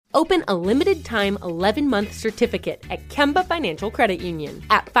Open a limited-time 11-month certificate at Kemba Financial Credit Union.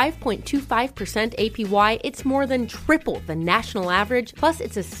 At 5.25% APY, it's more than triple the national average, plus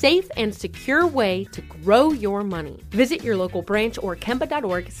it's a safe and secure way to grow your money. Visit your local branch or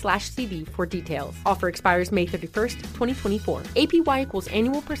kemba.org/CD for details. Offer expires May 31st, 2024. APY equals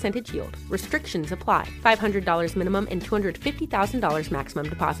annual percentage yield. Restrictions apply. $500 minimum and $250,000 maximum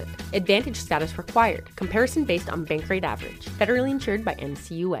deposit. Advantage status required. Comparison based on bank rate average. Federally insured by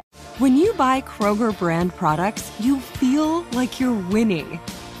NCUA. When you buy Kroger brand products, you feel like you're winning.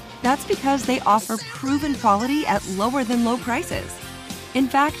 That's because they offer proven quality at lower than low prices. In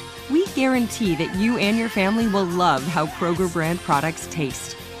fact, we guarantee that you and your family will love how Kroger brand products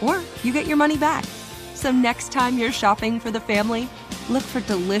taste, or you get your money back. So next time you're shopping for the family, look for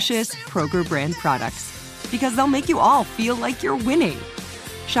delicious Kroger brand products, because they'll make you all feel like you're winning.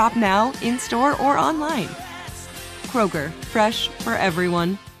 Shop now, in-store, or online. Kroger, fresh for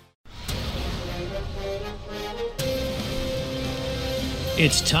everyone.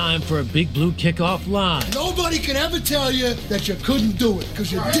 It's time for a Big Blue Kickoff Live. Nobody can ever tell you that you couldn't do it,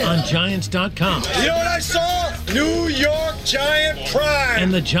 because you did. On Giants.com. You know what I saw? New York Giant pride.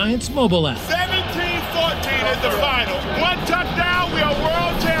 And the Giants mobile app. 17-14 is the final. One touchdown, we are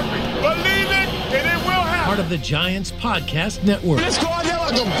world champions. Believe it, and it will happen. Part of the Giants Podcast Network. Let's go out there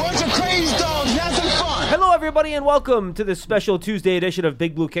like a bunch of crazy dogs. Have some fun. Hello, everybody, and welcome to this special Tuesday edition of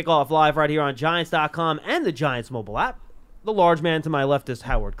Big Blue Kickoff Live right here on Giants.com and the Giants mobile app. The large man to my left is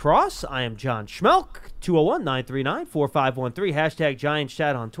Howard Cross. I am John Schmelk, 201-939-4513. Hashtag Giants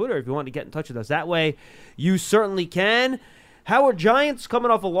Chat on Twitter. If you want to get in touch with us that way, you certainly can. Howard, Giants coming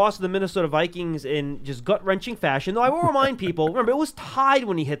off a loss to the Minnesota Vikings in just gut-wrenching fashion. Though I will remind people, remember, it was tied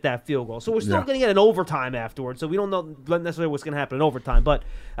when he hit that field goal. So we're still going to get an overtime afterwards. So we don't know necessarily what's going to happen in overtime. But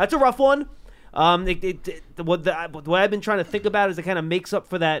that's a rough one. What I've been trying to think about is it kind of makes up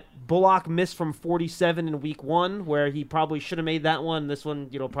for that Bullock miss from 47 in week 1, where he probably should have made that one. This one,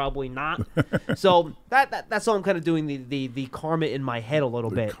 probably not. So that's all I'm kind of doing the karma in my head a little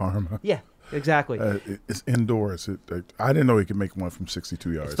bit. Karma. Yeah, exactly. It's indoors. I didn't know he could make one from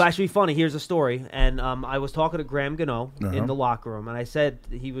 62 yards. It's actually funny. Here's a story. And I was talking to Graham Gano in the locker room, and I said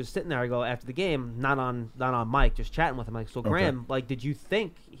he was sitting there. I go after the game, not on mic, just chatting with him. Like, so Graham, did you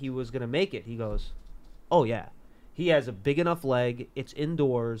think he was gonna make it? He goes, "Oh yeah, he has a big enough leg. It's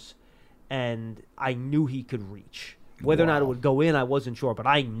indoors, and I knew he could reach. Whether or not it would go in, I wasn't sure, but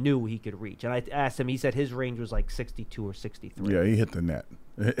I knew he could reach." And I asked him. He said his range was like 62 or 63. Yeah, he hit the net.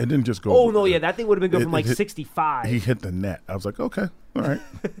 It didn't just go. Oh no, yeah, that thing would have been good from 65. He hit the net. I was like, okay, all right,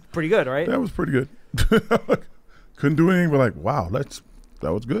 pretty good, right? That was pretty good. Couldn't do anything, but wow, that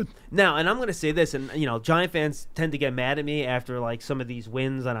was good. Now, and I'm going to say this, and Giant fans tend to get mad at me after some of these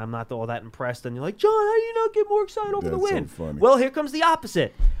wins, and I'm not all that impressed. And you're like, John, how do you not get more excited over the win? So funny. Well, here comes the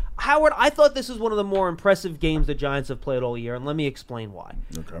opposite. Howard, I thought this was one of the more impressive games the Giants have played all year, and let me explain why.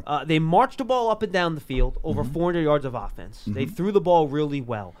 Okay. They marched the ball up and down the field, over 400 yards of offense. They threw the ball really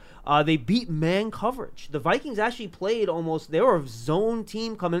well. They beat man coverage. The Vikings actually played they were a zone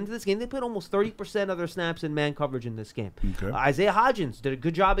team coming into this game. They played almost 30% of their snaps in man coverage in this game. Okay. Isaiah Hodgins did a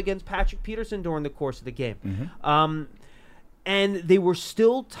good job against Patrick Peterson during the course of the game. And they were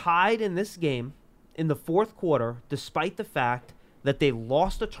still tied in this game in the fourth quarter, despite the fact that they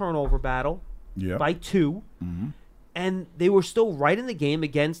lost a turnover battle by 2. And they were still right in the game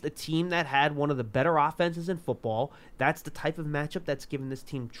against a team that had one of the better offenses in football. That's the type of matchup that's given this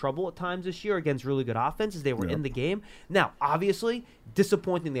team trouble at times this year against really good offenses. They were in the game. Now, obviously,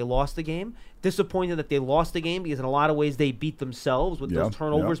 disappointing they lost the game. Disappointed that they lost the game because in a lot of ways they beat themselves with those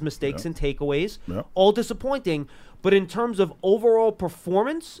turnovers, mistakes, and takeaways. All disappointing. But in terms of overall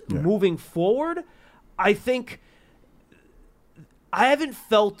performance moving forward, I think I haven't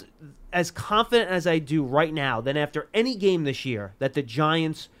felt as confident as I do right now than after any game this year that the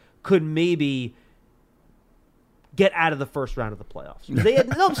Giants could maybe get out of the first round of the playoffs.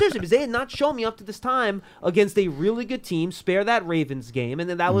 Seriously, because they had not shown me up to this time against a really good team, spare that Ravens game, and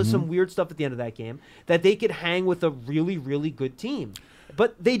then that was some weird stuff at the end of that game, that they could hang with a really, really good team.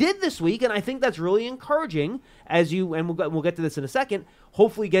 But they did this week, and I think that's really encouraging we'll get to this in a second,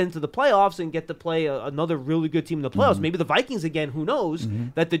 hopefully get into the playoffs and get to play another really good team in the playoffs. Maybe the Vikings again, who knows,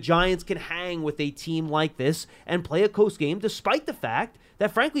 that the Giants can hang with a team like this and play a close game despite the fact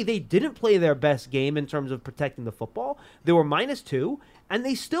that, frankly, they didn't play their best game in terms of protecting the football. They were -2, and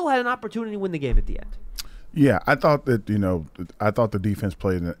they still had an opportunity to win the game at the end. Yeah, I thought that, the defense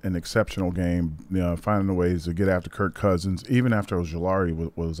played an exceptional game, finding the ways to get after Kirk Cousins. Even after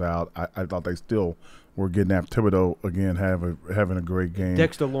Ojulari was out, I thought they still we're getting after Thibodeau again, having a great game.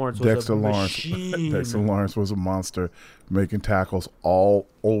 Dexter Lawrence was a machine. Dexter Lawrence was a monster, making tackles all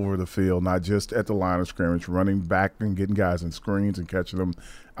over the field, not just at the line of scrimmage, running back and getting guys in screens and catching them.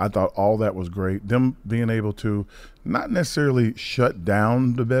 I thought all that was great. Them being able to not necessarily shut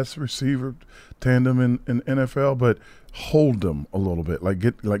down the best receiver tandem in NFL, but hold them a little bit,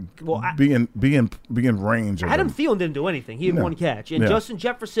 be in range. Adam Thielen didn't do anything. He had one catch, and Justin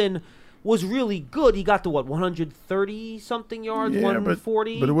Jefferson was really good. He got to 130 something yards,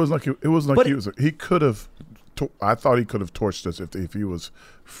 140. But it wasn't like he could have. I thought he could have torched us if he was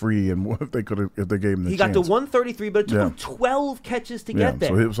free and if they gave him the chance. He got to 133, but it took him 12 catches to get there.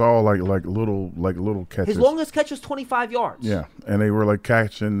 So it was all like little catches. His longest catch was 25 yards. Yeah, and they were like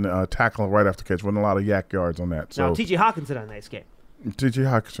tackling right after catch. Wasn't a lot of yak yards on that. So now T.J. Hockenson had a nice game. T.J.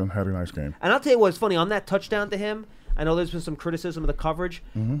 Hockenson had a nice game. And I'll tell you what's funny on that touchdown to him. I know there's been some criticism of the coverage.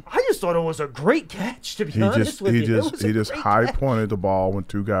 I just thought it was a great catch, to be honest with you. He just high-pointed the ball when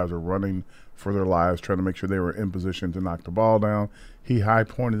two guys were running for their lives, trying to make sure they were in position to knock the ball down. He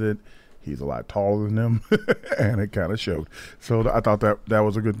high-pointed it. He's a lot taller than them, and it kind of showed. So I thought that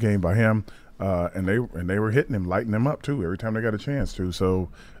was a good game by him, and they were hitting him, lighting him up too every time they got a chance to. So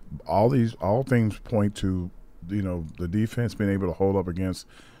all things point to the defense being able to hold up against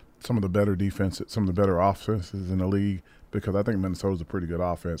some of the better defenses, some of the better offenses in the league, because I think Minnesota's a pretty good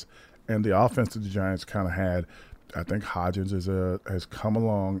offense. And the offense that the Giants kind of had, I think Hodgins has come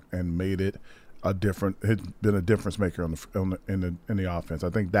along and made it has been a difference maker in the offense. I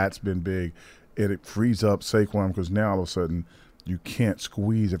think that's been big. It frees up Saquon, because now all of a sudden you can't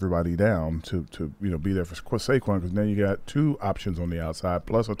squeeze everybody down to be there for Saquon, because then you got two options on the outside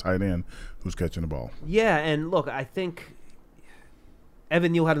plus a tight end who's catching the ball. Yeah, and look, I think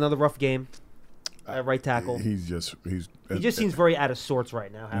Evan Neal had another rough game at right tackle. He just seems very out of sorts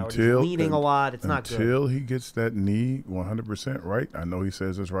right now, Howard. He's leaning a lot. It's not good. Until he gets that knee 100% right. I know he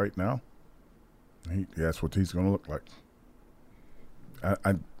says this right now. That's what he's going to look like.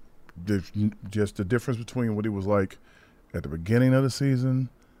 There's just the difference between what he was like at the beginning of the season,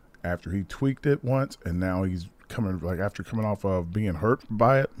 after he tweaked it once, and now he's after coming off of being hurt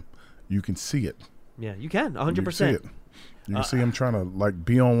by it. You can see it. Yeah, you can 100%. You can see it. You can see him trying to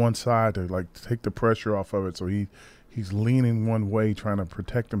be on one side to take the pressure off of it. So he's leaning one way, trying to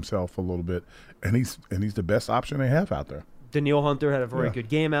protect himself a little bit, and he's the best option they have out there. Danielle Hunter had a very good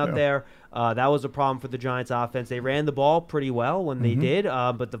game out there. That was a problem for the Giants offense. They ran the ball pretty well when they did,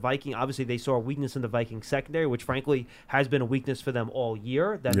 but the Viking, obviously they saw a weakness in the Viking secondary, which frankly has been a weakness for them all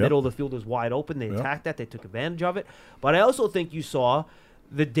year. That middle of the field was wide open. They attacked that. They took advantage of it. But I also think you saw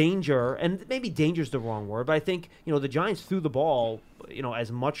the danger, and maybe danger is the wrong word, but I think, the Giants threw the ball, as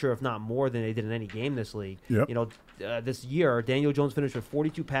much or if not more than they did in any game this league. Yep. This year, Daniel Jones finished with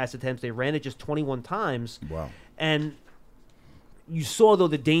 42 pass attempts. They ran it just 21 times. Wow. And you saw, though,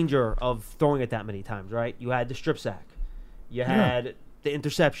 the danger of throwing it that many times, right? You had the strip sack. You had the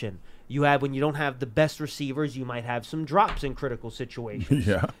interception. You had, when you don't have the best receivers, you might have some drops in critical situations.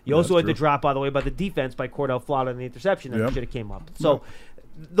 You also had the drop, by the way, by the defense by Cordell Flott on the interception that should have came up. So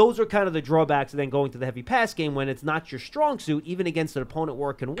those are kind of the drawbacks of then going to the heavy pass game when it's not your strong suit, even against an opponent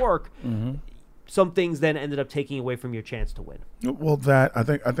where it can work. Some things then ended up taking away from your chance to win. Well, I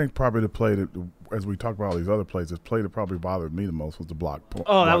think probably the play that, as we talk about all these other plays, the play that probably bothered me the most was the block punt.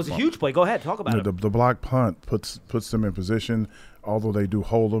 Oh, that was a huge play. Go ahead, talk about it. The block punt puts them in position, although they do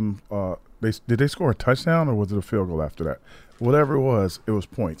hold them. Did they score a touchdown, or was it a field goal after that? Whatever it was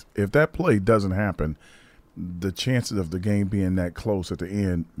points. If that play doesn't happen, the chances of the game being that close at the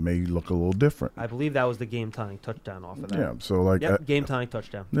end may look a little different. I believe that was the game-tying touchdown off of that. Yeah, so game-tying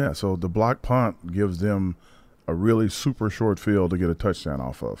touchdown. Yeah, so the block punt gives them a really super short field to get a touchdown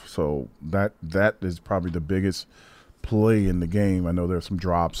off of. So that is probably the biggest play in the game. I know there's some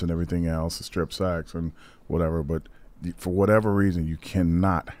drops and everything else, the strip sacks and whatever, but for whatever reason, you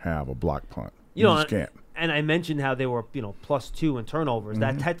cannot have a block punt. You just can't. And I mentioned how they were, +2 in turnovers.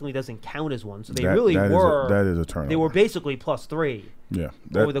 That technically doesn't count as one. So they that is a turnover. They were basically +3. Yeah,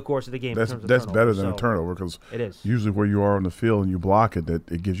 over the course of the game. That's better than a turnover, because it is usually where you are on the field and you block it,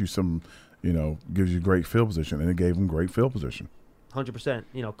 that it gives you some, gives you great field position, and it gave them great field position.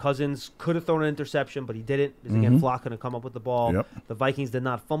 100%. Cousins could have thrown an interception, but he didn't. Because again, Flock couldn't come up with the ball. Yep. The Vikings did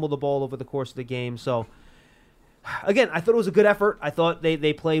not fumble the ball over the course of the game. So, again, I thought it was a good effort. I thought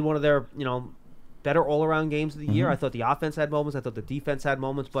they played one of their, better all-around games of the year. I thought the offense had moments. I thought the defense had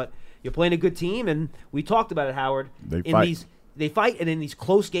moments. But you're playing a good team, and we talked about it, Howard. They fight. they fight, and in these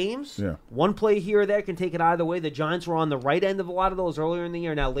close games, one play here or there can take it either way. The Giants were on the right end of a lot of those earlier in the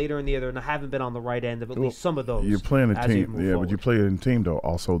year. Now later in the year, they haven't been on the right end of at least some of those. You're playing a team, forward. but you play a team though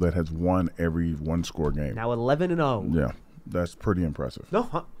also that has won every one-score game. Now 11-0. Yeah, that's pretty impressive.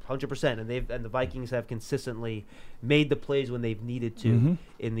 No, 100%, and the Vikings have consistently made the plays when they've needed to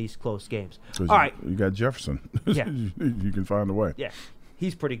in these close games. All right, you got Jefferson. Yeah, you can find a way. Yeah,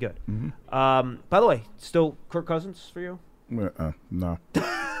 he's pretty good. By the way, still Kirk Cousins for you? No.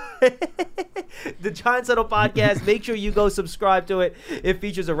 The Giants Huddle podcast. Make sure you go subscribe to it. It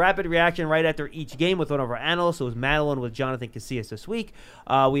features a rapid reaction right after each game with one of our analysts. It was Madeline with Jonathan Casillas this week.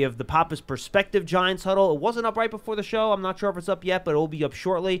 We have the Papa's Perspective Giants Huddle. It wasn't up right before the show. I'm not sure if it's up yet, but it will be up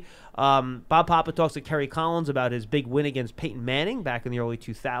shortly. Bob Papa talks to Kerry Collins about his big win against Peyton Manning back in the early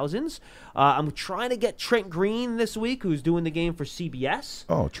 2000s. I'm trying to get Trent Green this week, who's doing the game for CBS.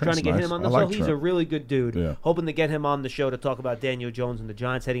 Oh, Trent's trying to get nice. him on the I show. like He's Trent. a really good dude. Yeah. Hoping to get him on the show to talk about Daniel Jones and the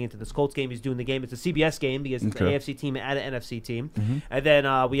Giants heading into this Colts game. He's doing the game. It's a CBS game because it's an AFC team and an NFC team. And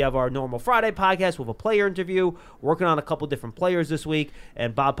then we have our normal Friday podcast with a player interview. Working on a couple different players this week.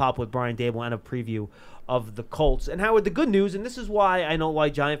 And Bob Pop with Brian Dable and a preview of the Colts. And Howard, the good news, and this is why I know why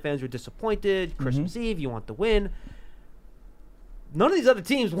Giant fans were disappointed. Christmas Eve, you want the win. None of these other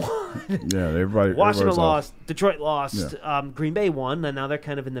teams won. Yeah, everybody. Washington lost. Detroit lost. Yeah. Green Bay won, and now they're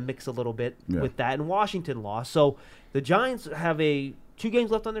kind of in the mix a little bit with that. And Washington lost. So the Giants have 2 games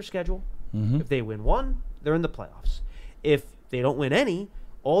left on their schedule. If they win one, they're in the playoffs. If they don't win any,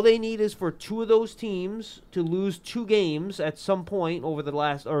 all they need is for 2 of those teams to lose 2 games at some point over the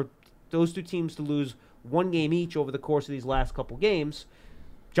last, or those 2 teams to lose 1 game each over the course of these last couple games.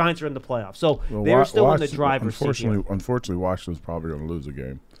 Giants are in the playoffs. So they're still in the driver's seat here. Unfortunately, Washington's probably going to lose a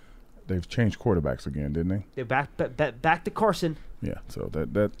game. They've changed quarterbacks again, didn't they? They're back to Carson. Yeah, so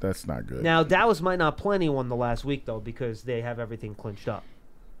that's not good. Now, Dallas might not play anyone the last week, though, because they have everything clinched up.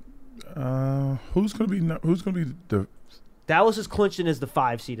 Who's going to be the Dallas is clinched in as the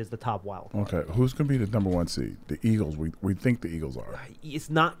 5 seed as the top wild card. Okay, who's going to be the number 1 seed? The Eagles. We think the Eagles are. It's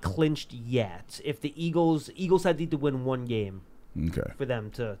not clinched yet. If the Eagles had to win 1 game, for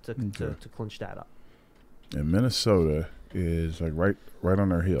them to clinch that up. And Minnesota is like right on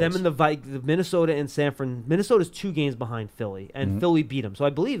their heels. Them and the Minnesota and San Fran. Minnesota's 2 games behind Philly, and Philly beat them. So I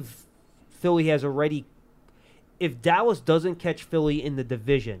believe Philly has already. If Dallas doesn't catch Philly in the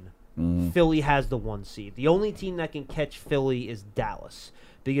division, Philly has the 1 seed. The only team that can catch Philly is Dallas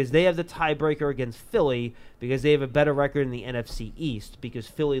because they have the tiebreaker against Philly because they have a better record in the NFC East because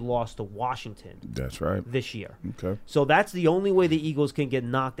Philly lost to Washington. That's right. This year. Okay. So that's the only way the Eagles can get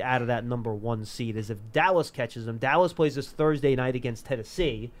knocked out of that number 1 seed is if Dallas catches them. Dallas plays this Thursday night against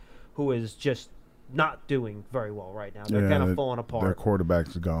Tennessee, who is just not doing very well right now. They're kind of falling apart. Their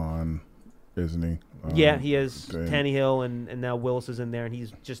quarterback's gone, isn't he? Yeah, he is. Tannehill and now Willis is in there, and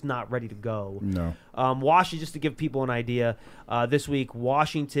he's just not ready to go. No. Washington, just to give people an idea, this week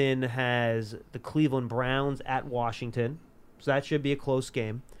Washington has the Cleveland Browns at Washington, so that should be a close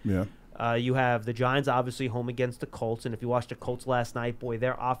game. Yeah. You have the Giants obviously home against the Colts, and if you watched the Colts last night, boy,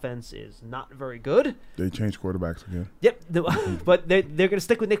 their offense is not very good. They changed quarterbacks again. Yep, but they're going to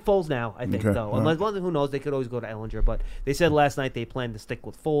stick with Nick Foles now, I think, though. Unless, who knows, they could always go to Ellinger, but they said last night they plan to stick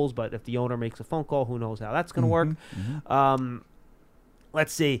with Foles, but if the owner makes a phone call, who knows how that's going to work.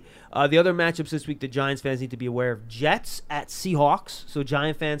 Let's see. The other matchups this week, the Giants fans need to be aware of Jets at Seahawks. So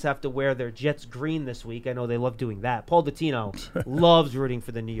Giant fans have to wear their Jets green this week. I know they love doing that. Paul Dottino loves rooting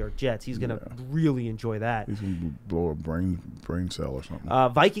for the New York Jets. He's going to really enjoy that. He's going to blow a brain cell or something.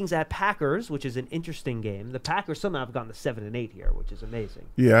 Vikings at Packers, which is an interesting game. The Packers somehow have gotten to 7-8 here, which is amazing.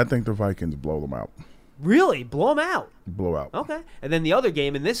 Yeah, I think the Vikings blow them out. Really? Blow them out? Blow out. Okay. And then the other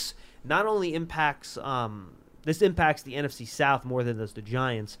game, and this not only impacts this impacts the NFC South more than does the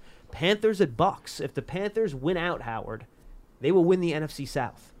Giants. Panthers at Bucks. If the Panthers win out, Howard, they will win the NFC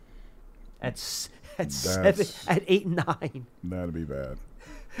South at 8-9. That'd be bad.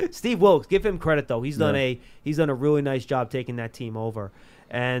 Steve Wilkes, give him credit though. He's done a really nice job taking that team over,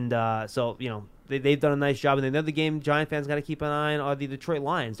 and so they've done a nice job. And another game Giant fans got to keep an eye on are the Detroit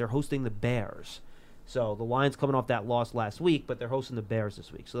Lions. They're hosting the Bears. So the Lions coming off that loss last week, but they're hosting the Bears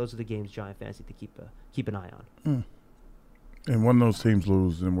this week. So those are the games Giant fans need to keep an eye on. And when those teams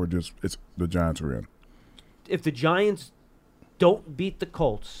lose, then it's the Giants are in. If the Giants don't beat the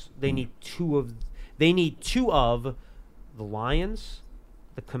Colts, they need two of the Lions,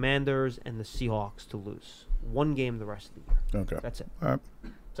 the Commanders, and the Seahawks to lose. 1 game the rest of the year. Okay. That's it. All right.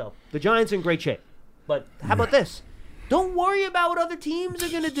 So the Giants are in great shape. But how about this? Don't worry about what other teams are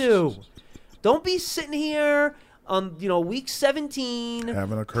going to do. Don't be sitting here on week 17,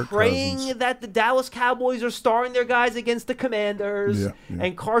 having a Kirk praying Cousins. that the Dallas Cowboys are starting their guys against the Commanders, Yeah.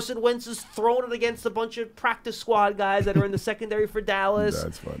 and Carson Wentz is throwing it against a bunch of practice squad guys that are in the secondary for Dallas.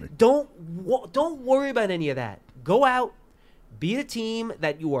 That's funny. Don't worry about any of that. Go out, beat a team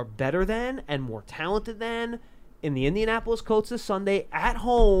that you are better than and more talented than in the Indianapolis Colts this Sunday at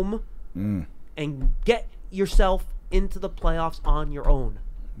home, and get yourself into the playoffs on your own.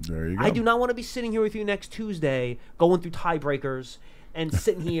 There you go. I do not want to be sitting here with you next Tuesday going through tiebreakers and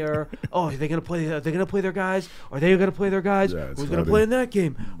sitting here. Oh, are they going to play? Are they going to play their guys? Are they going to play their guys? Yeah, Who's going to play in that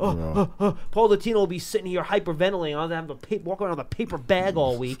game? Paul Latino will be sitting here hyperventilating. I'll have to walk around with a paper bag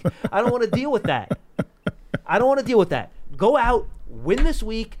all week. I don't want to deal with that. Go out, win this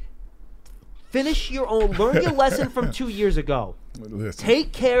week, finish your own, learn your lesson from 2 years ago. Listen,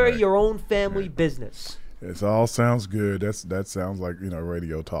 Take care of your own family business. It all sounds good. That sounds like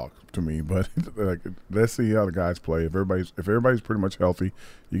radio talk to me. But like, let's see how the guys play. If everybody's pretty much healthy,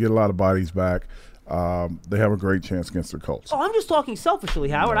 you get a lot of bodies back. They have a great chance against the Colts. Oh, I'm just talking selfishly,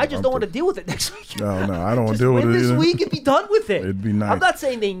 Howard. I just don't want to deal with it next week. No, I don't want to deal with it this either. week and be done with it. It'd be nice. I'm not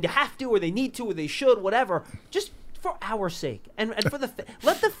saying they have to or they need to or they should, whatever. Just for our sake and for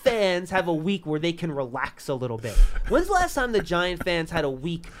let the fans have a week where they can relax a little bit. When's the last time the Giant fans had a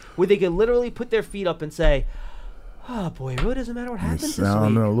week where they could literally put their feet up and say, "Oh boy, it really doesn't matter what happens this week. You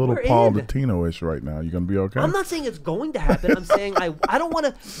sound a little We're Paul in." Latino-ish right now. You gonna be okay? I'm not saying it's going to happen. I'm saying I don't want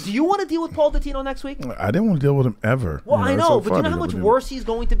to. Do you want to deal with Paul Latino next week? I didn't want to deal with him ever. Well, I it's know, so but you know funny how much with him. worse he's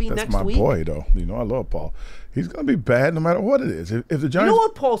going to be That's next my week? boy, though. I love Paul. He's gonna be bad no matter what it is. If the Giants, You know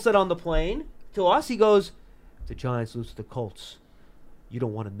what Paul said on the plane to us? He goes, "If the Giants lose to the Colts, you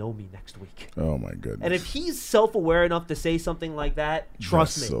don't want to know me next week." Oh my goodness! And if he's self-aware enough to say something like that,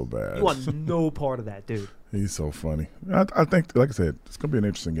 trust That's me, so bad. you want no part of that, dude. He's so funny. I think, like I said, it's gonna be an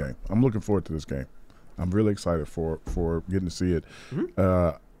interesting game. I'm looking forward to this game. I'm really excited for getting to see it.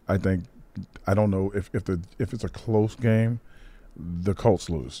 I think I don't know if it's a close game, the Colts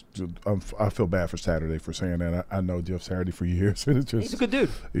lose. I feel bad for Saturday for saying that. I know Jeff Saturday for years. And it's just, He's a good dude.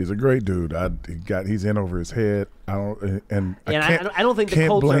 He's a great dude. He's in over his head. I don't think the Colts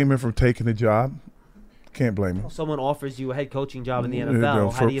can't blame him for taking the job. Can't blame him. Someone offers you a head coaching job in the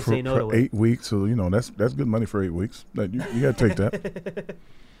NFL. How do you say no to it? 8 weeks, so that's good money for 8 weeks. You got to take that.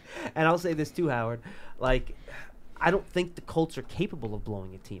 And I'll say this too, Howard. Like, I don't think the Colts are capable of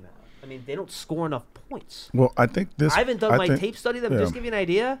blowing a team out. I mean, they don't score enough points. Well, I think this. I haven't done my tape study. Them just to give you an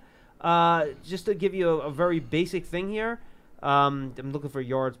idea. Just to give you a very basic thing here. I'm looking for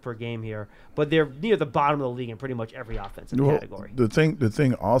yards per game here, but they're near the bottom of the league in pretty much every offensive category. The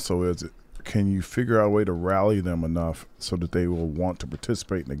thing also is, can you figure out a way to rally them enough so that they will want to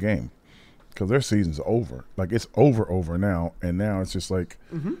participate in the game? Because their season's over. Like, it's over now, and now it's just like,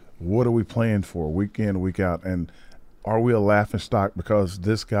 what are we playing for week in, week out? And are we a laughingstock because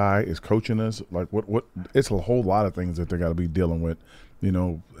this guy is coaching us? Like, what? It's a whole lot of things that they got to be dealing with.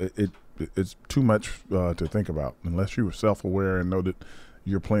 It's too much to think about. Unless you're self-aware and know that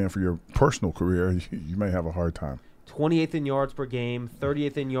you're playing for your personal career, you may have a hard time. 28th in yards per game,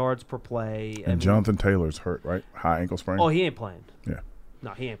 30th in yards per play. And Jonathan Taylor's hurt, right? High ankle sprain. Oh, he ain't playing. Yeah.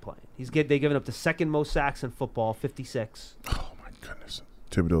 No, he ain't playing. They've given up the second most sacks in football, 56. Oh my goodness.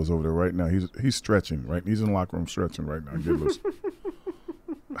 Thibodeau's over there right now. He's stretching, right? He's in the locker room stretching right now.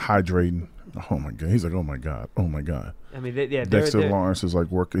 Hydrating. Oh my God. He's like, oh my God. I mean, Dexter Lawrence is like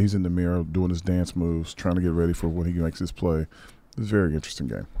working. He's in the mirror doing his dance moves, trying to get ready for when he makes his play. It's a very interesting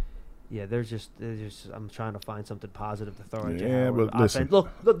game. Yeah, there's just I'm trying to find something positive to throw at you. Yeah, but listen. Look,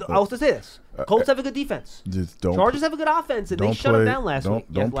 I was to say this. Colts have a good defense. Chargers have a good offense, and they shut them down last week.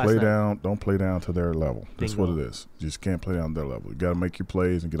 Don't play down to their level. That's what it is. You just can't play down to their level. You got to make your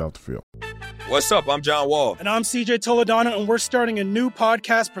plays and get off the field. What's up? I'm John Wall. And I'm CJ Toledano, and we're starting a new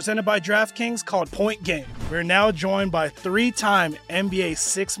podcast presented by DraftKings called Point Game. We're now joined by 3-time NBA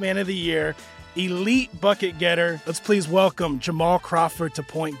Sixth Man of the Year, elite bucket getter. Let's please welcome Jamal Crawford to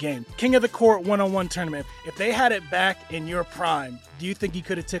Point Game. King of the Court one-on-one tournament. If they had it back in your prime, do you think you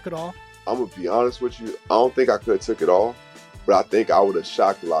could have took it all? I'm going to be honest with you. I don't think I could have took it all, but I think I would have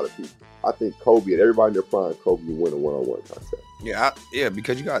shocked a lot of people. I think Kobe and everybody in their prime, Kobe would win a one-on-one contest. Yeah,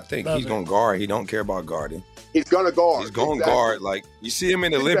 because you got to think, he's going to guard. He don't care about guarding. He's going to guard. He's going to guard. Like, you see him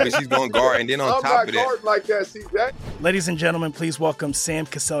in the Olympics, he's going to guard. And then on top of that. I'm not guarding like that, see that? Ladies and gentlemen, please welcome Sam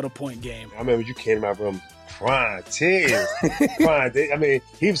Cassell to Point Game. I remember you came out from prime 10. I mean,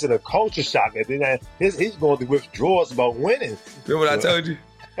 he was in a culture shock. And then he's going through withdrawals about winning. Remember what I told you?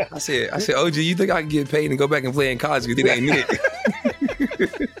 I said, OG, you think I can get paid and go back and play in college because it ain't it?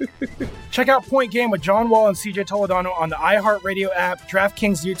 Check out Point Game with John Wall and CJ Toledano on the iHeartRadio app,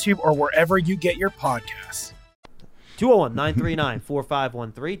 DraftKings YouTube, or wherever you get your podcasts.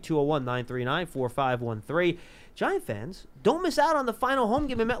 201-939-4513. 201-939-4513. Giant fans, don't miss out on the final home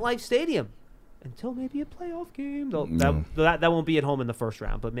game at MetLife Stadium. Until maybe a playoff game. Though that won't be at home in the first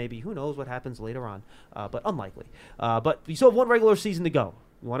round, but maybe, who knows what happens later on. But unlikely. But you still have one regular season to go.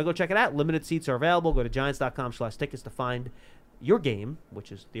 You want to go check it out? Limited seats are available. Go to Giants.com/tickets to find your game,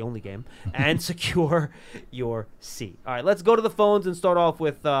 which is the only game, and secure your seat. All right, let's go to the phones and start off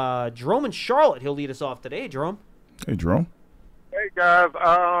with Jerome in Charlotte. He'll lead us off today. Jerome. Hey, Jerome. Hey, guys.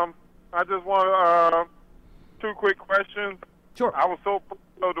 I just want 2 quick questions. Sure. I was so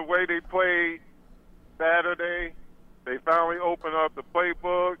proud of the way they played Saturday. They finally opened up the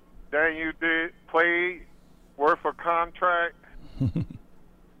playbook. Daniel played, worth a contract.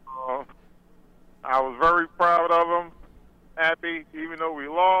 I was very proud of them, happy, even though we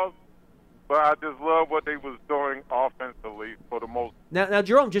lost. But I just love what they was doing offensively for the most. Now,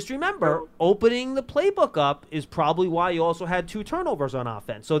 Jerome, just remember, opening the playbook up is probably why you also had 2 turnovers on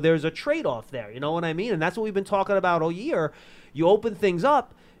offense. So there's a trade-off there. You know what I mean? And that's what we've been talking about all year. You open things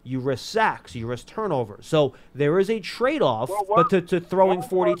up, you risk sacks, you risk turnovers. So there is a trade-off, but to throwing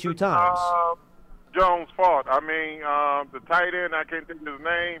 42 times. Jones' fault. I mean, the tight end, I can't think of his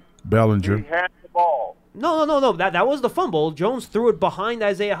name. Bellinger. He had the ball. No. That was the fumble. Jones threw it behind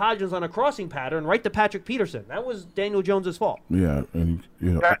Isaiah Hodgins on a crossing pattern right to Patrick Peterson. That was Daniel Jones' fault. Yeah, and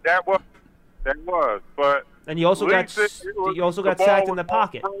that was. But and you also got sacked in the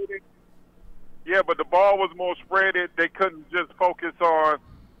pocket. Yeah, but the ball was more spreaded. They couldn't just focus on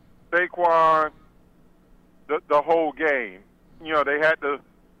Saquon the whole game. You know, they had to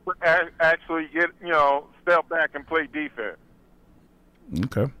actually step back and play defense.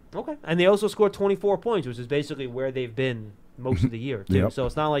 Okay. And they also scored 24 points, which is basically where they've been most of the year, too. Yep. So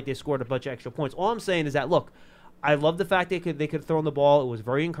it's not like they scored a bunch of extra points. All I'm saying is that, look, I love the fact they could throw in the ball. It was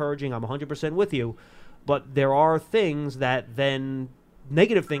very encouraging. I'm 100% with you. But there are things that then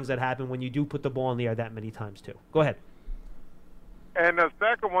negative things that happen when you do put the ball in the air that many times, too. Go ahead. And the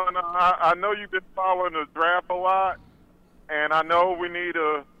second one, I know you've been following the draft a lot, and I know we need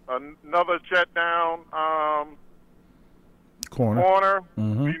another shutdown corner.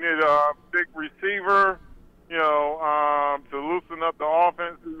 Mm-hmm. We need a big receiver, to loosen up the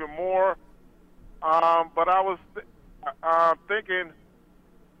offense even more. But I was thinking,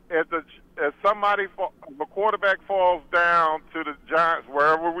 if a quarterback falls down to the Giants,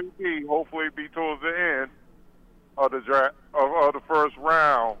 wherever we be, hopefully it be towards the end of the draft of the first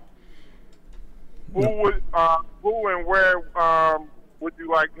round, who and where would you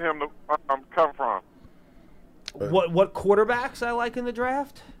like him to come from? What quarterbacks I like in the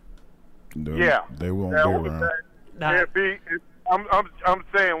draft? They won't be around. I'm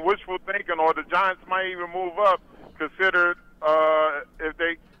saying wishful thinking, or the Giants might even move up, considered if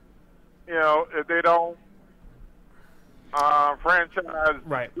they don't franchise.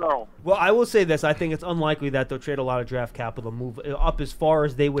 Right. So. Well, I will say this: I think it's unlikely that they'll trade a lot of draft capital, move up as far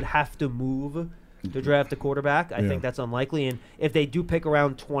as they would have to move to draft a quarterback. I think that's unlikely. And if they do pick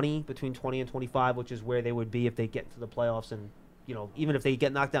around between 20 and 25, which is where they would be if they get to the playoffs, and even if they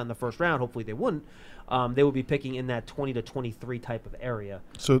get knocked out in the first round, hopefully they wouldn't. They would be picking in that 20 to 23 type of area.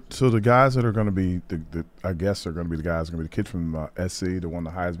 So the guys that are going to be, I guess are going to be the guys, going to be the kid from SC, the one,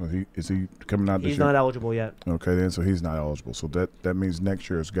 the Heisman. Is he coming out this year? He's not eligible yet. Okay, then so he's not eligible. So that means next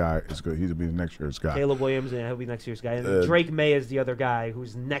year's guy is good. He'll be next year's guy. Caleb Williams, and he'll be next year's guy. And Drake May is the other guy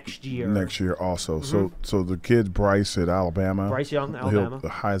who's next year. Next year also. Mm-hmm. So the kid Bryce at Alabama. Bryce Young, Alabama. The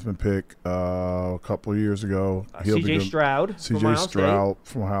Heisman pick a couple of years ago. C.J. Stroud. C.J. Stroud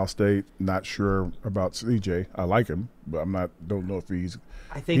from Ohio State. Not sure about C.J. I like him, but don't know if he's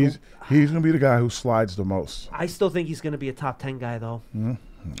going to be the guy who slides the most. I still think he's going to be a top 10 guy, though. I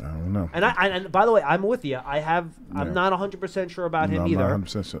don't know. And by the way, I'm with you. I'm not 100% sure about him either. I'm not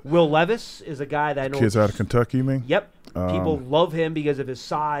 100% sure. Will Levis is a guy that I know. Kids out of Kentucky, you mean? Yep. People love him because of his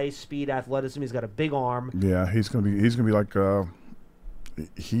size, speed, athleticism. He's got a big arm. Yeah, he's gonna be like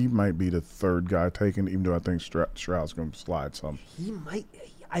he might be the third guy taken, even though I think Stroud's gonna slide some. He might.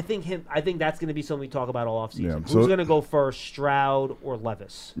 I think that's going to be something we talk about all offseason. Yeah, who's going to go first, Stroud or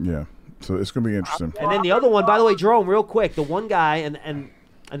Levis? Yeah, so it's going to be interesting. And then the other one, by the way, Jerome, real quick, the one guy, and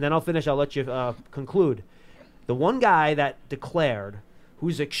then I'll finish. I'll let you conclude. The one guy that declared,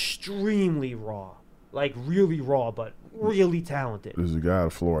 who's extremely raw, like really raw, but really talented. This is a guy out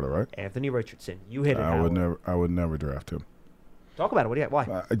of Florida, right? Anthony Richardson. You hit it. I would never draft him. Talk about it. What do you?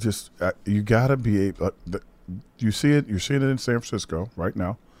 Why? You got to be able. You see it. You're seeing it in San Francisco right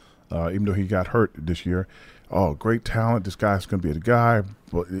now. Even though he got hurt this year, great talent. This guy's going to be the guy.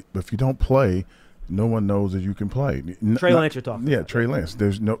 But if you don't play, no one knows that you can play. Trey Lance you're talking Yeah, about. Trey Lance.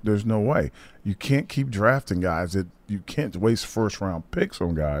 There's no way. You can't keep drafting guys that you can't waste first-round picks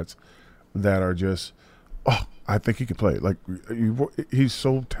on guys that are just, oh, I think he can play. Like, he's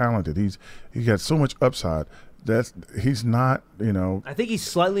so talented. He got so much upside. He's not, I think he's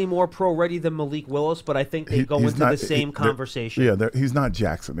slightly more pro-ready than Malik Willis, but I think they go into the same conversation. Yeah, he's not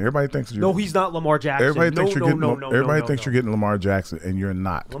Jackson. Everybody thinks no, he's not Lamar Jackson. Everybody thinks you're getting Lamar Jackson, and you're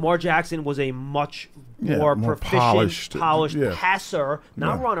not. Lamar Jackson was a much more proficient, polished passer,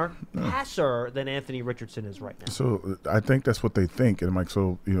 not runner, passer than Anthony Richardson is right now. So I think that's what they think, and I'm like,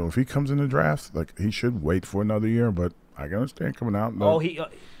 so if he comes in the draft, like he should wait for another year, but I can understand coming out.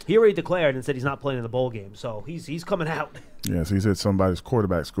 He already declared and said he's not playing in the bowl game, so he's coming out. Yes, he's at somebody's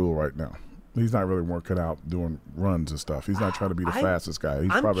quarterback school right now. He's not really working out doing runs and stuff. He's not trying to be the fastest guy. He's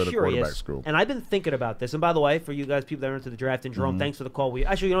probably at a quarterback school. And I've been thinking about this. And by the way, for you guys, people that are into the draft, and Jerome, thanks for the call.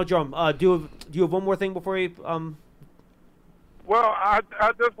 Jerome, do you have one more thing before you? Well, I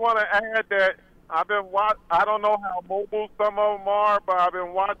just want to add that I've been I don't know how mobile some of them are, but I've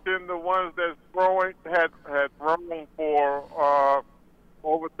been watching the ones that's had thrown for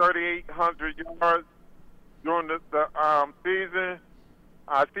over 3,800 yards during the season.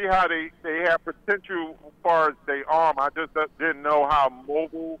 I see how they have potential as far as they arm. I just didn't know how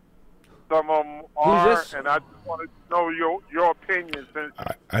mobile some of them are, and I just wanted to know your opinion since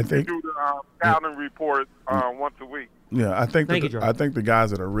I think you do the scouting report once a week. Yeah, I think the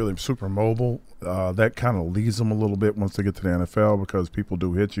guys that are really super mobile, that kind of leaves them a little bit once they get to the NFL because people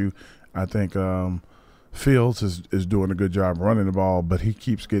do hit you. I think Fields is doing a good job running the ball, but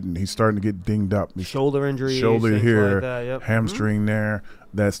he's starting to get dinged up. Shoulder injuries, shoulder here, like that, yep. Hamstring there.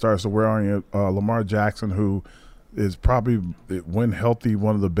 That starts to wear on you. Lamar Jackson, who is probably, when healthy,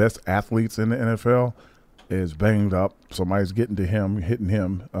 one of the best athletes in the NFL, is banged up. Somebody's getting to him, hitting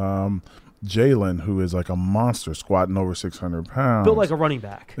him. Jalen, who is like a monster, squatting over 600 pounds. Built like a running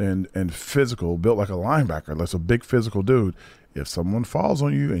back. And physical, built like a linebacker. That's a big physical dude. If someone falls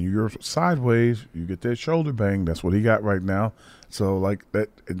on you and you're sideways, you get that shoulder bang. That's what he got right now. So, like, that,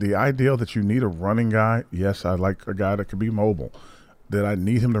 the idea that you need a running guy, yes, I like a guy that can be mobile. That I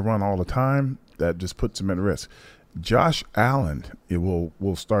need him to run all the time, that just puts him at risk. Josh Allen,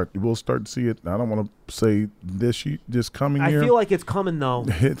 we'll start to see it. I don't want to say this coming year. I feel like it's coming though.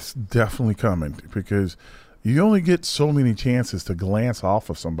 It's definitely coming because you only get so many chances to glance off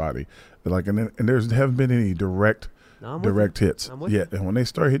of somebody. Like, and there haven't been any direct hits yet. And when they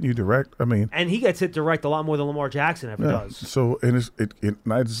start hitting you direct, I mean, and he gets hit direct a lot more than Lamar Jackson ever does. So and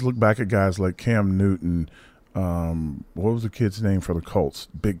I just look back at guys like Cam Newton. What was the kid's name for the Colts?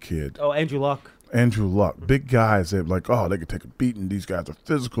 Big kid. Oh, Andrew Luck. Big guys that like, they could take a beating. These guys are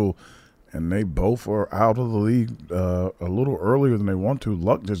physical, and they both are out of the league a little earlier than they want to.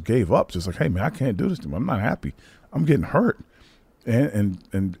 Luck just gave up, just like, hey man, I can't do this to me. I'm not happy. I'm getting hurt. And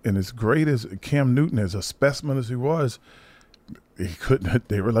as great as Cam Newton, as a specimen as he was, he couldn't.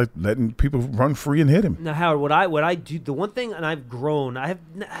 They were like letting people run free and hit him. Now, Howard, what I do, the one thing, and I've grown, I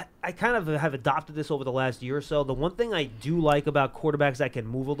kind of have adopted this over the last year or so. The one thing I do like about quarterbacks that can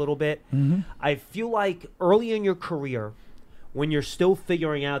move a little bit, I feel like early in your career, when you're still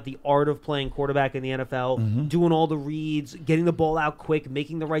figuring out the art of playing quarterback in the NFL, doing all the reads, getting the ball out quick,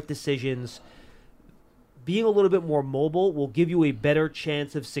 making the right decisions, being a little bit more mobile will give you a better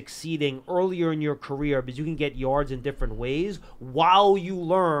chance of succeeding earlier in your career because you can get yards in different ways while you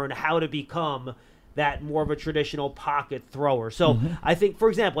learn how to become that more of a traditional pocket thrower. So I think, for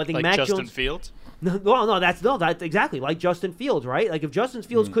example, like Mac Justin Jones, Fields? That's exactly like Justin Fields, right? Like if Justin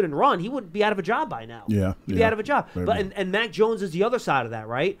Fields couldn't run, he would be out of a job by now. Yeah. He'd be out of a job. But and Mac Jones is the other side of that,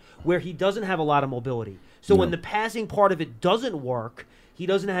 right? Where he doesn't have a lot of mobility. So when the passing part of it doesn't work, he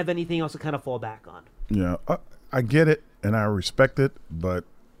doesn't have anything else to kind of fall back on. Yeah, I get it, and I respect it, but...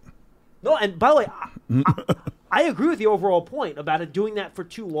 No, and by the way, I agree with the overall point about it doing that for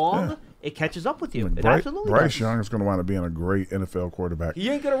too long. Yeah. It catches up with you. It absolutely Bryce does. Young is going to wind up being a great NFL quarterback. He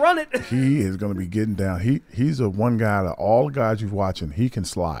ain't going to run it. He is going to be getting down. He's a one guy that all the guys you've watching, he can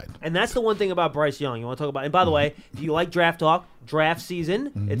slide. And that's the one thing about Bryce Young. You want to talk about? And by the way, if you like Draft Talk, draft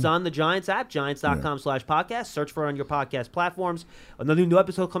season, it's on the Giants app, giants.com/podcast. Search for it on your podcast platforms. Another new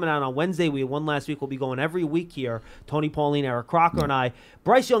episode coming out on Wednesday. We had one last week. We'll be going every week here. Tony Pauline, Eric Crocker, and I.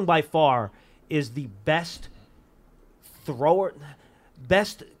 Bryce Young by far is the best thrower,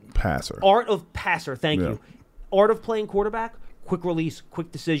 best passer. Art of passer, thank you. Art of playing quarterback, quick release,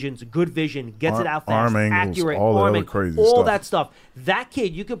 quick decisions, good vision, gets it out fast, arm angles, accurate, all arm that crazy all stuff. That stuff. That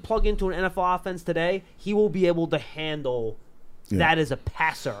kid, you could plug into an NFL offense today, he will be able to handle That is a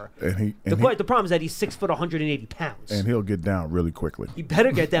passer. And the problem is that he's 6 foot, 180 pounds. And he'll get down really quickly. He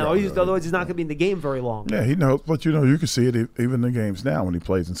better get down, otherwise he's not going to be in the game very long. Yeah, he knows. But you can see it even in the games now when he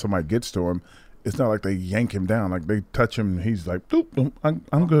plays and somebody gets to him. It's not like they yank him down. Like they touch him and he's like, boop, boop,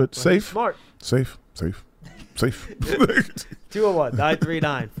 I'm good. Safe. Smart. Safe.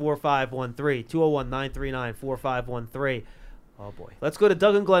 201-939-4513. 201-939-4513. Oh, boy. Let's go to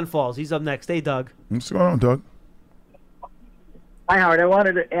Doug in Glen Falls. He's up next. Hey, Doug. What's going on, Doug? Hi, Howard. I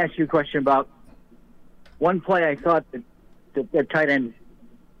wanted to ask you a question about one play. I thought that the tight end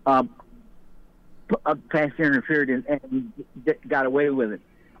pass interfered and got away with it.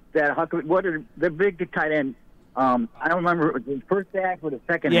 What are the big tight end? I don't remember if it was the first half or the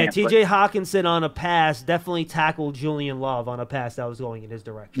second half. Yeah, T.J. Hawkinson on a pass definitely tackled Julian Love on a pass that was going in his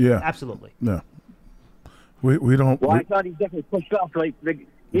direction. Yeah. Absolutely. No. We don't. Well, I thought he definitely pushed off. He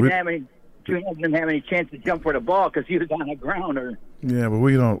didn't have any chance to jump for the ball because he was on the ground. Yeah, but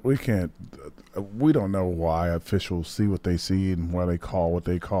we don't know why officials see what they see and why they call what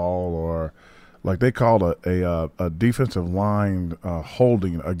they call, or like they called a defensive line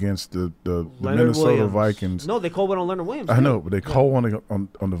holding against the Minnesota Williams. Vikings. No, they called one on Leonard Williams. I know, but they call one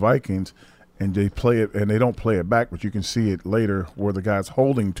on the Vikings, and they play it, and they don't play it back, but you can see it later where the guy's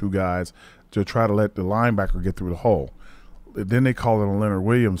holding two guys to try to let the linebacker get through the hole. Then they call it on Leonard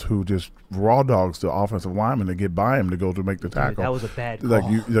Williams, who just raw dogs the offensive lineman to get by him to go to make the tackle. That was a bad call.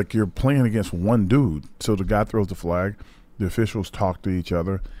 Like you're playing against one dude. So the guy throws the flag, the officials talk to each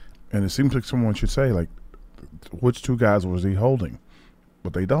other, and it seems like someone should say, like, which two guys was he holding?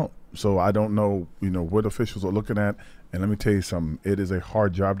 But they don't. So I don't know, what officials are looking at. And let me tell you something. It is a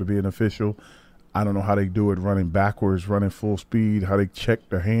hard job to be an official. I don't know how they do it running backwards, running full speed, how they check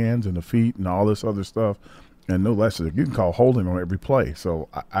their hands and the feet and all this other stuff. And no less, you can call holding on every play. So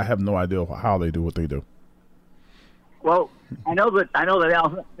I have no idea how they do what they do. Well, I know that why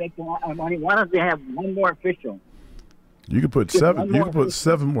don't they have one more official? You could put seven. You could put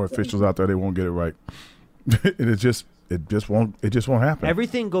 7 more officials out there. They won't get it right. It just won't happen.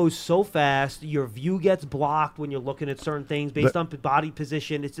 Everything goes so fast. Your view gets blocked when you're looking at certain things based on body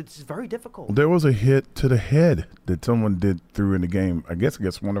position. It's very difficult. There was a hit to the head that someone threw in the game. I guess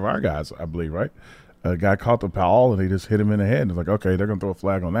against one of our guys, I believe, right? A guy caught the foul and they just hit him in the head. It's like, okay, they're gonna throw a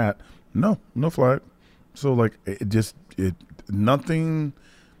flag on that. No flag. So like nothing.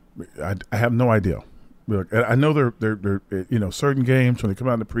 I have no idea. Look, I know they're certain games when they come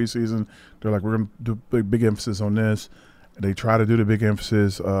out in the preseason, they're like, we're gonna do big emphasis on this. They try to do the big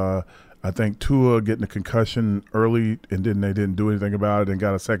emphasis. I think Tua getting a concussion early and then they didn't do anything about it and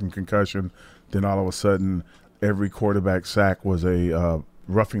got a second concussion. Then all of a sudden, every quarterback sack was a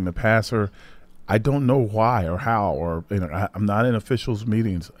roughing the passer. I don't know why or how, or I'm not in officials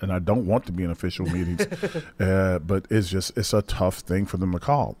meetings, and I don't want to be in official meetings. But it's a tough thing for them to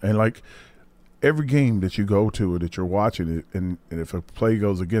call. And like every game that you go to or that you're watching, and if a play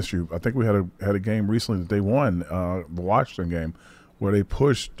goes against you, I think we had a game recently that they won, the Washington game, where they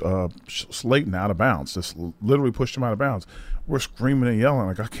pushed Slayton out of bounds, just literally pushed him out of bounds. We're screaming and yelling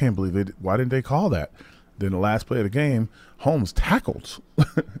like, I can't believe it. Why didn't they call that? Then the last play of the game, Holmes tackles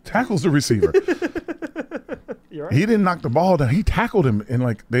the receiver. You're right. He didn't knock the ball down. He tackled him, and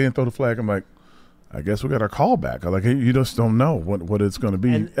like they didn't throw the flag. I'm like, I guess we got our call back. Like you just don't know what it's going to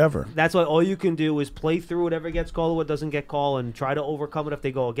be ever. That's why all you can do is play through whatever gets called, what doesn't get called, and try to overcome it if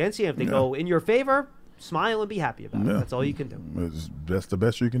they go against you. If they go in your favor, smile and be happy about it. That's all you can do. That's the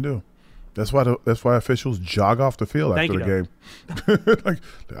best you can do. That's why officials jog off the field after the game. Like,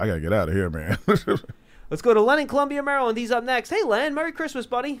 I gotta get out of here, man. Let's go to Len in Columbia, Maryland. He's up next. Hey, Len. Merry Christmas,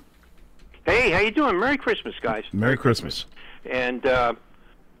 buddy. Hey, how you doing? Merry Christmas, guys. Merry Christmas. And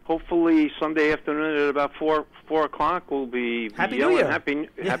hopefully Sunday afternoon at about 4 o'clock we'll be Happy yelling New Year. Happy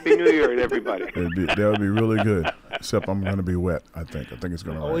New Year at everybody. That would be really good. Except I'm going to be wet. I think it's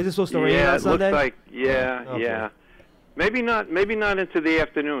going to rain. Is it supposed to rain on Sunday? Looks like yeah. Maybe not into the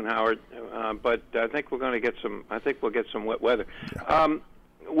afternoon, Howard. But I think we're going to get some. I think we'll get some wet weather. Yeah.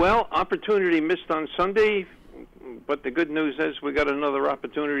 Well, opportunity missed on Sunday, but the good news is we got another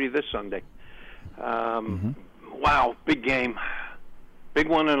opportunity this Sunday. Wow, big game. Big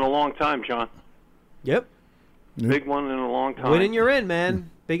one in a long time, John. Yep. Big one in a long time. Winning you're in, man.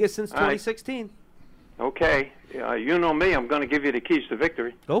 Biggest since 2016. Okay. You know me. I'm going to give you the keys to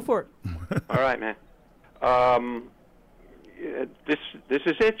victory. Go for it. All right, man. This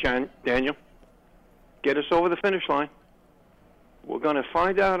is it, Daniel. Get us over the finish line. We're going to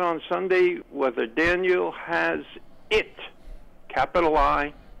find out on Sunday whether Daniel has it. Capital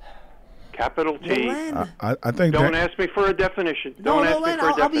I, capital T. I think. Don't ask me for a definition. No, Len,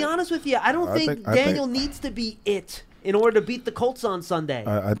 I'll be honest with you. I don't think Daniel needs to be it in order to beat the Colts on Sunday.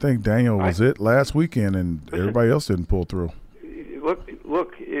 I think Daniel was it last weekend, and everybody else didn't pull through. Look.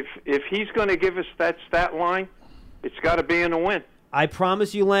 If he's going to give us that stat line, it's got to be in a win. I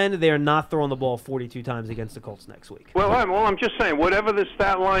promise you, Len, they are not throwing the ball 42 times against the Colts next week. Well, I'm just saying, whatever the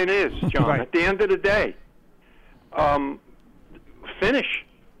stat line is, John, Right. at the end of the day, finish.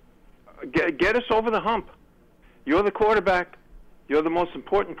 Get us over the hump. You're the quarterback. You're the most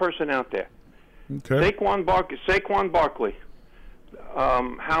important person out there. Okay. Saquon Barkley.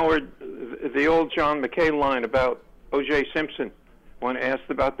 Howard, the old John McKay line about O.J. Simpson when asked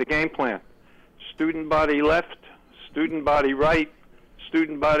about the game plan. Student body left, student body right,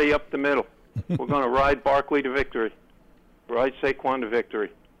 student body up the middle. We're going to ride Barkley to victory. Ride Saquon to victory.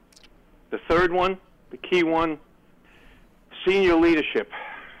 The third one, the key one, senior leadership.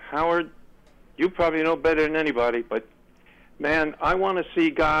 Howard, you probably know better than anybody, but, man, I want to see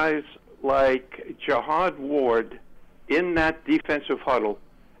guys like Jihad Ward in that defensive huddle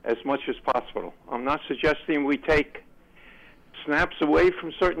as much as possible. I'm not suggesting we take snaps away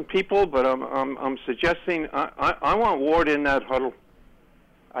from certain people, but I'm suggesting I want Ward in that huddle.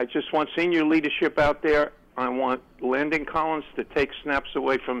 I just want senior leadership out there. I want Landon Collins to take snaps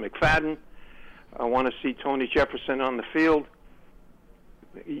away from McFadden. I want to see Tony Jefferson on the field.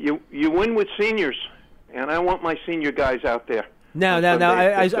 You win with seniors, and I want my senior guys out there. Now,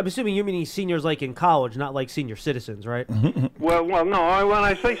 I'm assuming you're meaning seniors like in college, not like senior citizens, right? Well, no. When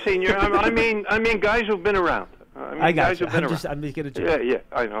I say senior, I mean guys who've been around. I got guys you. who've been I'm around. just going to. Yeah,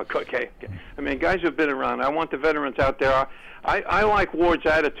 I know. Okay. I mean, guys who've been around. I want the veterans out there. I like Ward's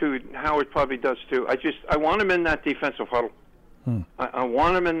attitude. Howard probably does too. I want him in that defensive huddle. I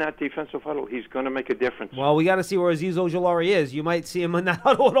want him in that defensive huddle. He's going to make a difference. Well, we got to see where Azeez Ojulari is. You might see him in that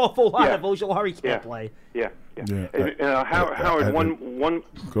huddle an awful lot if Ojulari can't play. Yeah. Howard, one.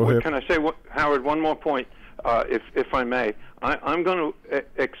 Go ahead. Can I say, Howard? One more point, if I may. I'm going to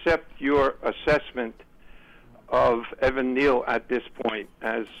accept your assessment of Evan Neal at this point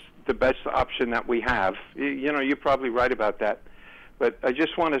as the best option that we have. You're probably right about that. But I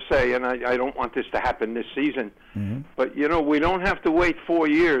just want to say, and I don't want this to happen this season, but, we don't have to wait 4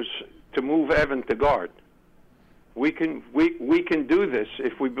 years to move Evan to guard. We can do this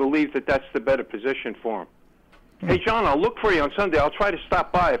if we believe that that's the better position for him. Hey, John, I'll look for you on Sunday. I'll try to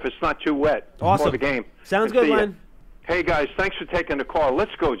stop by if it's not too wet Awesome. before the game. Sounds good, Len. Hey, guys, thanks for taking the call.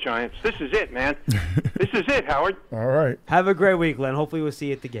 Let's go, Giants. This is it, man. This is it, Howard. All right. Have a great week, Len. Hopefully we'll see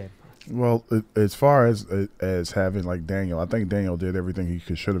you at the game. Well, as far as having like Daniel, I think Daniel did everything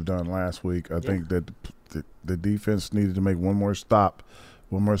he should have done last week. I think that the defense needed to make one more stop.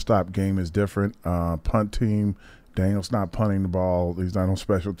 One more stop. Game is different. Punt team, Daniel's not punting the ball. He's not on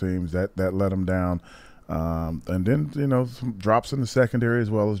special teams. That let him down. And then some drops in the secondary as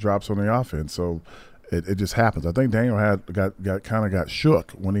well as drops on the offense. So it just happens. I think Daniel got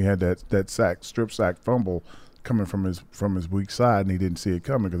shook when he had that strip sack fumble coming from his weak side, and he didn't see it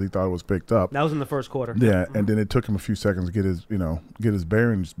coming because he thought it was picked up. That was in the first quarter. Yeah, and then it took him a few seconds to get his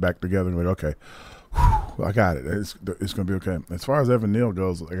bearings back together and like, okay, I got it. It's going to be okay. As far as Evan Neal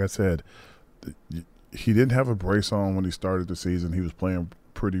goes, like I said, he didn't have a brace on when he started the season. He was playing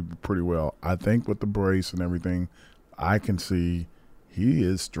pretty well. I think with the brace and everything, I can see he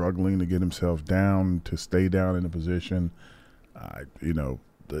is struggling to get himself down, to stay down in a position.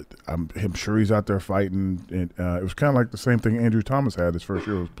 I'm sure he's out there fighting. And, it was kind of like the same thing Andrew Thomas had his first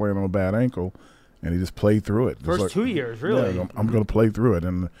year. Was playing on a bad ankle, and he just played through it. First 2 years, really. Yeah, I'm going to play through it.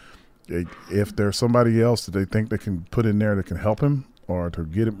 And if there's somebody else that they think they can put in there that can help him or to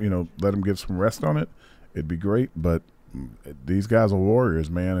get him, let him get some rest on it, it'd be great. But these guys are warriors,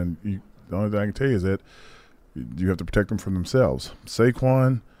 man. And the only thing I can tell you is that you have to protect them from themselves.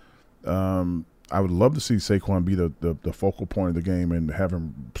 Saquon, I would love to see Saquon be the focal point of the game and have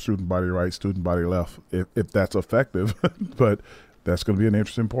him student body right, student body left, if that's effective. But that's going to be an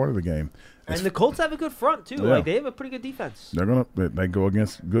interesting part of the game. And the Colts have a good front too. Yeah. Like they have a pretty good defense. They go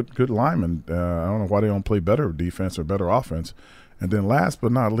against good linemen. I don't know why they don't play better defense or better offense. And then last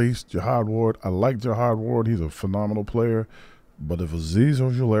but not least, Jihad Ward. I like Jihad Ward. He's a phenomenal player. But if Azeez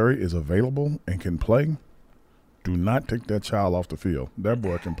Ojulari is available and can play, do not take that child off the field. That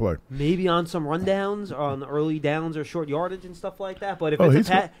boy can play. Maybe on some rundowns, on early downs or short yardage and stuff like that. But if it's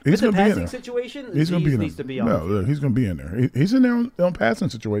a passing situation, he's going to needs to be on. No, he's going to be in there. He's in there on passing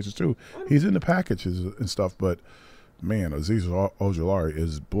situations too. He's in the packages and stuff. But man, Azeez Ojulari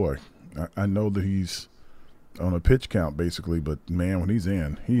is I know that he's on a pitch count basically, but man, when he's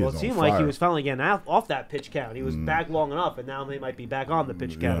in, he is on fire. Well, it seemed like he was finally getting off that pitch count. He was back long enough, and now he might be back on the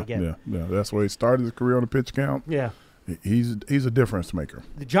pitch count again. Yeah. That's where he started his career on the pitch count. Yeah. He's a difference maker.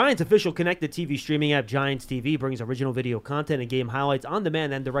 The Giants' official connected TV streaming app, Giants TV, brings original video content and game highlights on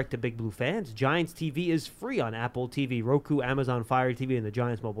demand and direct to Big Blue fans. Giants TV is free on Apple TV, Roku, Amazon Fire TV, and the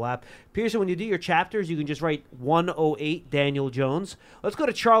Giants mobile app. Pearson, when you do your chapters, you can just write 108 Daniel Jones. Let's go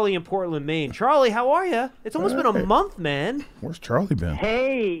to Charlie in Portland, Maine. Charlie, how are you? It's almost been a month, man. Where's Charlie been?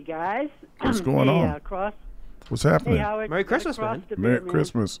 Hey, guys. What's going on? Cross. What's happening? Hey, Howard. Merry Christmas, man. Merry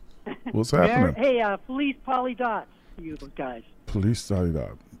Christmas. What's happening? Hey, Felice Polydots, you guys. Police started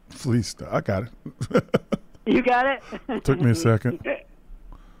up. Police. I got it. You got it? Took me a second.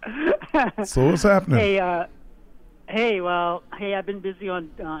 So what's happening? Hey, I've been busy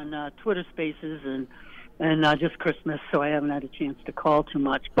on Twitter Spaces and just Christmas, so I haven't had a chance to call too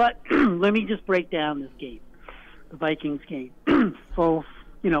much. But let me just break down this game, the Vikings game. So,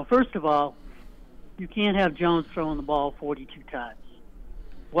 first of all, you can't have Jones throwing the ball 42 times.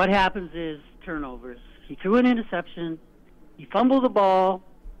 What happens is turnovers. He threw an interception. He fumbled the ball.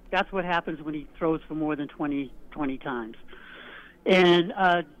 That's what happens when he throws for more than 20 times. And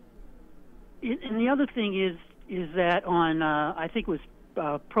the other thing is that on, I think it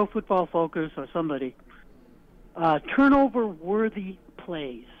was Pro Football Focus or somebody, turnover-worthy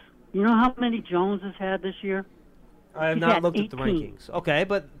plays. You know how many Jones has had this year? I have not looked at the rankings. Okay,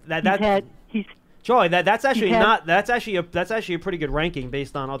 but he's Joy, that's actually a pretty good ranking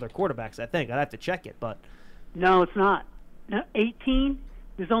based on other quarterbacks. I think I'd have to check it, but no, it's not. 18.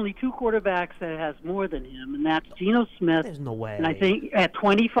 There's only 2 quarterbacks that has more than him, and that's Geno Smith. There's no way. And I think at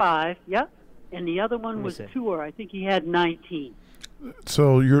 25, and the other one was Tua. I think he had 19.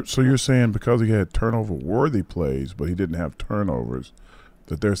 So you're saying because he had turnover-worthy plays, but he didn't have turnovers,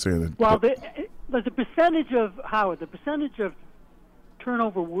 that they're saying that. Well, the percentage of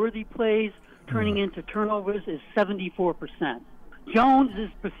turnover-worthy plays turning into turnovers is 74%. Jones's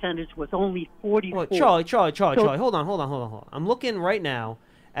percentage was only 44. Well, Charlie, hold on. I'm looking right now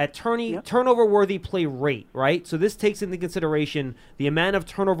at turnover-worthy play rate, right? So this takes into consideration the amount of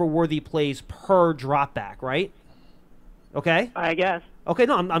turnover-worthy plays per dropback, right? Okay. I guess. Okay,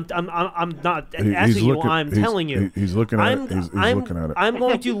 no, I'm not asking you. I'm telling you. He's looking at it. He's looking at it. I'm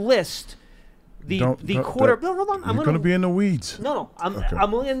going to list the quarter. No, hold on. You're going to be in the weeds. No. I'm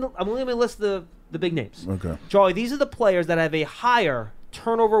only going to list the big names. Okay. Charlie, these are the players that have a higher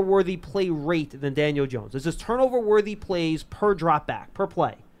turnover-worthy play rate than Daniel Jones. This is turnover-worthy plays per dropback, per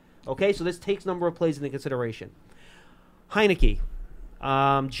play. Okay, so this takes number of plays into consideration. Heineke,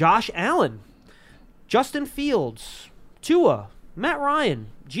 Josh Allen, Justin Fields, Tua, Matt Ryan,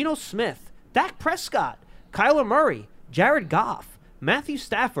 Geno Smith, Dak Prescott, Kyler Murray, Jared Goff, Matthew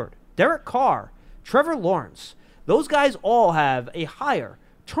Stafford, Derek Carr, Trevor Lawrence. Those guys all have a higher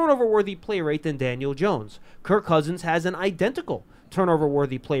turnover-worthy play rate than Daniel Jones. Kirk Cousins has an identical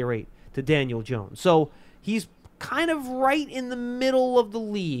turnover-worthy play rate to Daniel Jones. So he's kind of right in the middle of the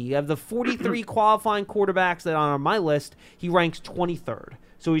league. Of the 43 qualifying quarterbacks that are on my list, he ranks 23rd.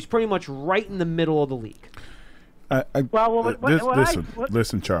 So he's pretty much right in the middle of the league.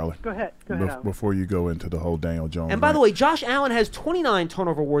 Listen, Charlie. Go ahead. Before you go into the whole Daniel Jones. And by the way, Josh Allen has 29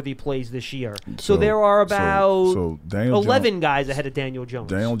 turnover-worthy plays this year. So there are about 11 guys ahead of Daniel Jones.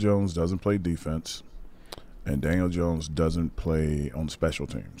 Daniel Jones doesn't play defense, and Daniel Jones doesn't play on special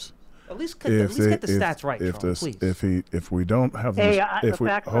teams. At least get the stats right, Charlie, please. If we don't have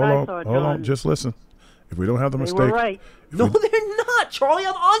hold on, just listen. If we don't have the mistake, were right. No, they're not, Charlie.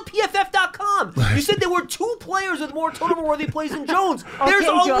 I'm on PFF.com. You said there were 2 players with more turnover-worthy plays than Jones. There's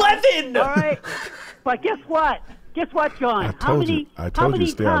 11. All right, but guess what? John? I told you to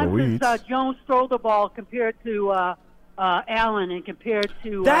stay out of the weeds. Does Jones throw the ball compared to Allen and compared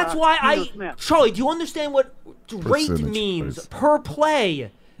to? That's why Geno Smith? Charlie, do you understand what rate means per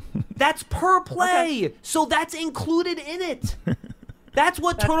play? That's per play, so that's included in it. That's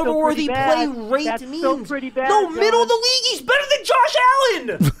what turnover-worthy play rate That's means. Still pretty bad, no, middle of the league. He's better than Josh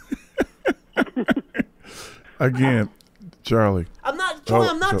Allen. Again, Charlie. I'm not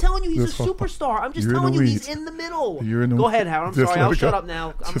telling you he's a superstar. I'm just telling you he's in the middle. Go ahead, Howard. I'm sorry. I'll shut up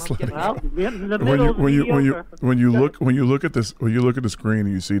now. When you look at the screen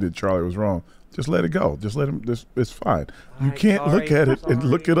and you see that Charlie was wrong, just let it go. Just let him. It's fine. You can't look at it and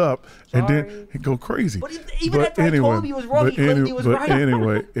look it up and then go crazy. But even after I told him he was wrong, he claimed he was right. But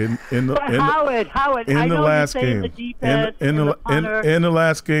anyway, in the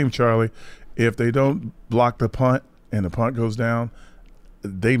last game, Charlie, if they don't block the punt and the punt goes down,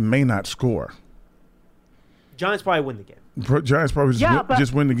 they may not score. Giants probably win the game. Giants probably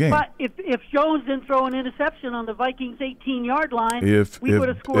just win the game. But if Jones didn't throw an interception on the Vikings' 18-yard line, we would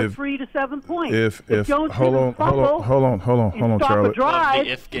have scored 3 to 7 points. If Jones didn't fumble, hold on, Charlie. A drive.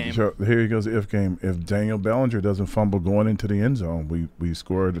 The if game. Here he goes, the if game. If Daniel Bellinger doesn't fumble going into the end zone, we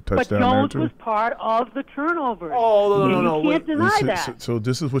scored a touchdown. But Jones there was part of the turnover. Oh no! You can't deny that. So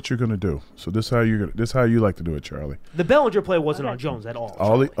this is what you're going to do. So this is how you like to do it, Charlie. The Bellinger play wasn't on Jones at all.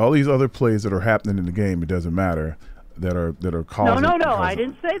 All these other plays that are happening in the game, it doesn't matter. That are causing. No. I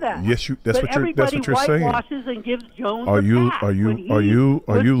didn't say that. Yes, that's what you're saying. Everybody whitewashes and gives Jones are you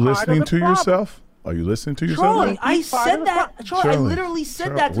listening to problem. yourself? Are you listening to yourself? Charlie, I said that. Charlie, I literally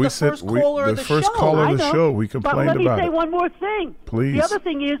said that to the first caller of the show. The first caller of the show, we complained about it. But let me say one more thing. Please. The other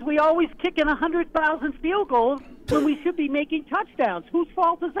thing is we always kick in 100,000 field goals when we should be making touchdowns. Whose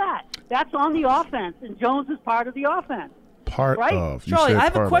fault is that? That's on the offense, and Jones is part of the offense. Charlie, I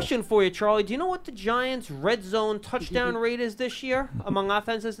have a question for you, Charlie. Do you know what the Giants' red zone touchdown rate is this year among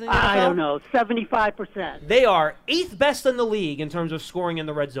offenses in the NFL? I don't know, 75%. They are 8th best in the league in terms of scoring in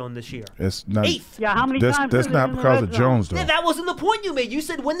the red zone this year. It's not 8th. Yeah, how many times? That's not because of Jones, though. Yeah, that wasn't the point you made. You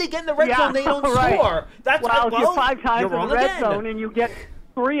said when they get in the red zone, they don't score. That's if you're 5 times in the red zone and you get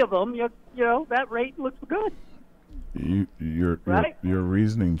 3 of them, you know that rate looks good. Your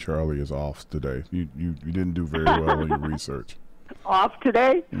reasoning, Charlie, is off today. You didn't do very well in your research. Off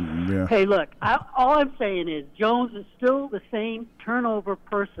today? Yeah. Hey, look, all I'm saying is Jones is still the same turnover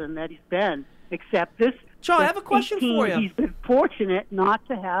person that he's been, except this. Charlie, I have a question for you. He's been fortunate not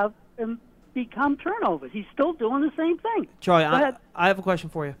to have him become turnovers. He's still doing the same thing. Charlie, I have a question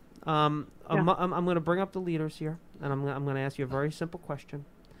for you. I'm going to bring up the leaders here, and I'm going to ask you a very simple question.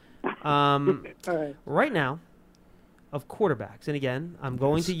 Right now, of quarterbacks, and again, I'm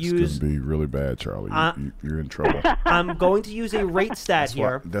going to use. It's going to be really bad, Charlie. You're in trouble. I'm going to use a rate stat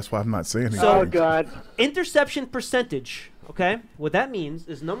here. That's why I'm not saying anything. Oh God! Interception percentage. Okay, what that means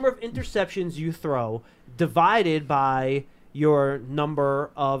is number of interceptions you throw divided by your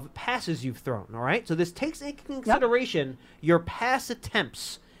number of passes you've thrown. All right, so this takes into consideration your pass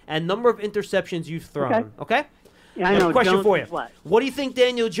attempts and number of interceptions you've thrown. Okay. Yeah, I know. A question Jones for you. What do you think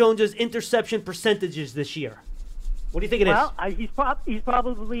Daniel Jones' interception percentage is this year? What do you think it is? Well, he's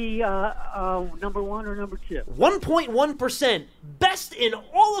probably number 1 or number 2. 1.1%, best in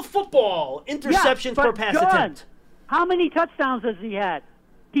all of football. Interceptions per pass attempt. How many touchdowns has he had?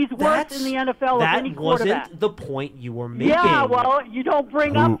 He's worse in the NFL than any quarterback. That wasn't the point you were making. Yeah, well, you don't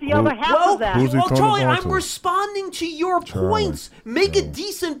bring up the other half of that. Well, Charlie, I'm responding to your points. Make a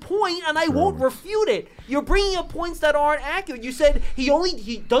decent point, and I won't refute it. You're bringing up points that aren't accurate. You said he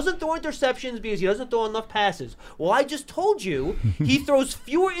doesn't throw interceptions because he doesn't throw enough passes. Well, I just told you he throws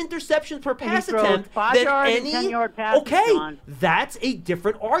fewer interceptions per pass attempt than any. 10-yard passes, John. That's a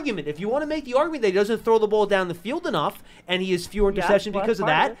different argument. If you want to make the argument that he doesn't throw the ball down the field enough and he has fewer interceptions because of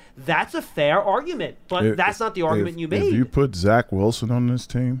that, that's a fair argument. But that's not the argument you made. If you put Zach Wilson on this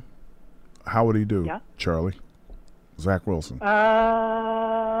team, how would he do, Charlie? Zach Wilson.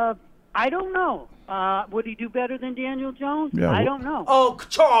 I don't know. Would he do better than Daniel Jones? Yeah, I don't know. Oh,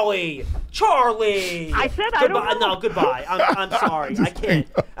 Charlie! I said I don't know. No, goodbye. I'm sorry. I can't.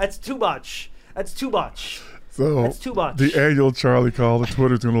 That's too much. That's too much. So that's too much. The annual Charlie call. The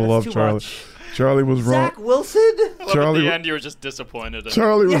Twitter's going to love Charlie. Much. Charlie was wrong. Zach Wilson? Well, at the end, you were just disappointed.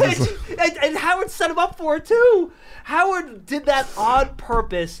 Charlie was and Howard set him up for it, too. Howard did that on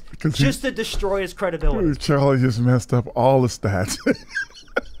purpose just to destroy his credibility. Charlie just messed up all the stats.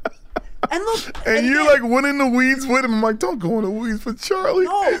 And look, and you're like went in the weeds with him. I'm like, don't go in the weeds for Charlie.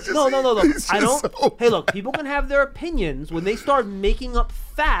 No. I don't. Hey, look, people can have their opinions. When they start making up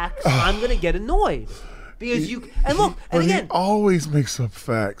facts, I'm gonna get annoyed because he always makes up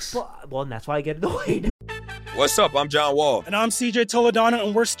facts. Well, and that's why I get annoyed. What's up? I'm John Wall. And I'm CJ Toledano,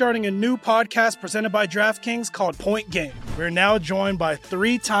 and we're starting a new podcast presented by DraftKings called Point Game. We're now joined by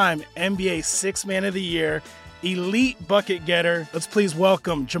 3-time NBA Sixth Man of the Year, elite bucket getter. Let's please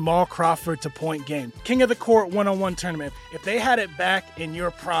welcome Jamal Crawford to Point Game. King of the Court one-on-one tournament. If they had it back in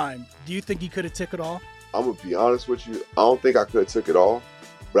your prime, do you think he could have took it all? I'm going to be honest with you. I don't think I could have took it all,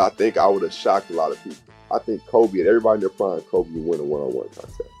 but I think I would have shocked a lot of people. I think Kobe and everybody in their prime, Kobe would win a one-on-one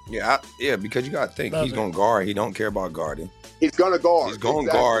contest. Yeah, because you got to think. He's going to guard. He don't care about guarding. He's going to guard. He's going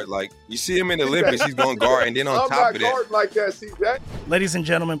to guard. Like, you see him in the Olympics, he's going to guard. And then on top of that. I'm not guarding like that, CJ. Ladies and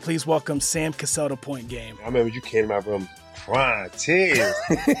gentlemen, please welcome Sam Cassell to Point Game. I remember you came to my room crying, tears.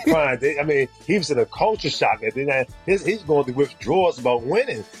 Crying. I mean, he was in a culture shock. And then he's going through withdrawals about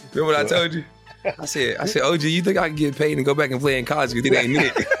winning. Remember what I told you? I said, OG, you think I can get paid and go back and play in college because it ain't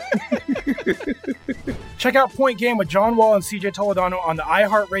it? Check out Point Game with John Wall and CJ Toledano on the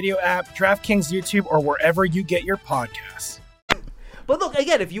iHeartRadio app, DraftKings YouTube, or wherever you get your podcasts. But look,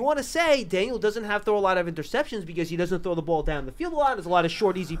 again, if you want to say Daniel doesn't have to throw a lot of interceptions because he doesn't throw the ball down the field a lot, there's a lot of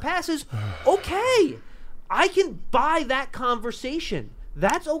short, easy passes, okay. I can buy that conversation.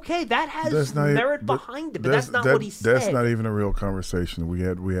 That's okay. That has merit behind it, but that's not what he said. That's not even a real conversation. We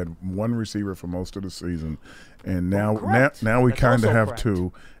had one receiver for most of the season, and now we kind of have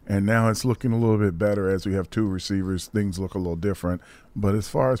two, and now it's looking a little bit better as we have two receivers. Things look a little different. But as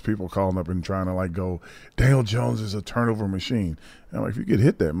far as people calling up and trying to go, Daniel Jones is a turnover machine. I'm like, if you get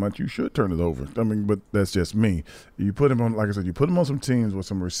hit that much, you should turn it over. I mean, but that's just me. You put him on, like I said, you put him on some teams with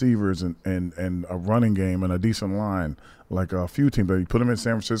some receivers and a running game and a decent line, like a few teams. You put him in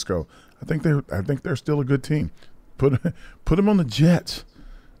San Francisco. I think they're still a good team. Put him on the Jets.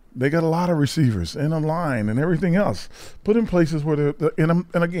 They got a lot of receivers and a line and everything else. Put in places where and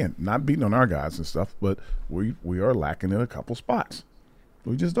again, not beating on our guys and stuff, but we are lacking in a couple spots.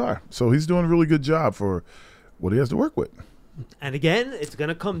 We just are. So he's doing a really good job for what he has to work with. And again, it's going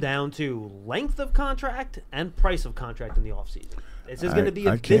to come down to length of contract and price of contract in the offseason. This is going to be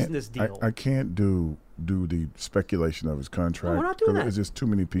a business deal. I can't do the speculation of his contract. No, we're not doing that. There's just too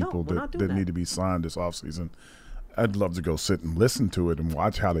many people that need to be signed this offseason. I'd love to go sit and listen to it and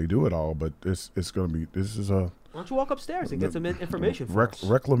watch how they do it all, but this is a. Why don't you walk upstairs and get some information for us?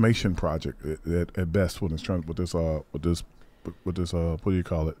 Reclamation project at best when it's trying with this what do you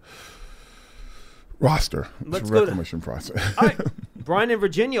call it? Roster. Let's it's a reclamation process. All right. Brian in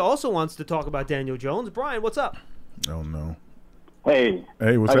Virginia also wants to talk about Daniel Jones. Brian, what's up? Oh, no. Hey.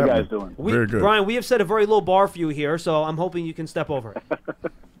 Hey, what's how happening? you guys doing? Very good. Brian, we have set a very low bar for you here, so I'm hoping you can step over it.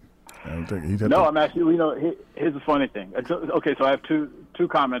 I'm actually, here's the funny thing. Okay, so I have two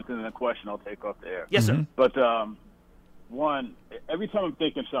comments and then a question I'll take off the air. Yes, sir. But one, every time I'm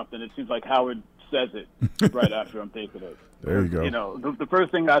thinking something, it seems like Howard says it right after I'm thinking it. There you go. The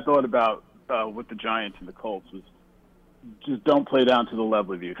first thing I thought about with the Giants and the Colts was just don't play down to the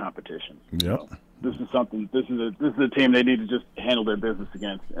level of your competition. Yep. This is something. This is a team they need to just handle their business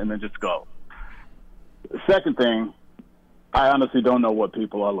against and then just go. The second thing, I honestly don't know what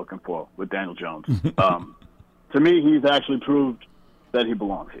people are looking for with Daniel Jones. To me, he's actually proved that he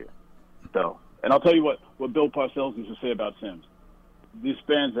belongs here. So, and I'll tell you what Bill Parcells used to say about Sims. These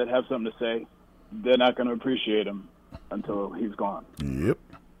fans that have something to say, they're not going to appreciate him until he's gone. Yep.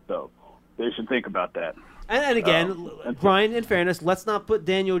 So they should think about that. And again, Brian, in fairness, let's not put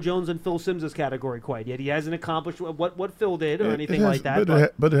Daniel Jones in Phil Simms' category quite yet. He hasn't accomplished what Phil did or anything like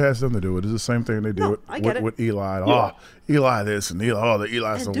that. But it has something to do with it. It's the same thing they do with Eli. Yeah. Eli this and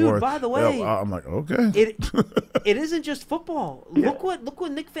Eli's the worst. By the way, I'm like, okay. It isn't just football. Yeah. Look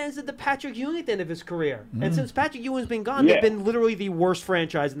what Nick fans did to Patrick Ewing at the end of his career. And since Patrick Ewing's been gone, they've been literally the worst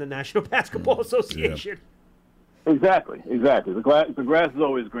franchise in the National Basketball Association. Yeah. Exactly. The grass is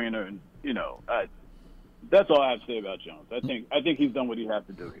always greener, and that's all I have to say about Jones. I think he's done what he has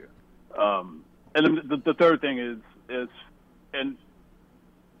to do here. And the third thing is, and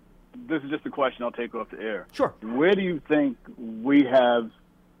this is just a question I'll take off the air. Sure. Where do you think we have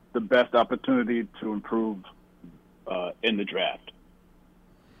the best opportunity to improve in the draft?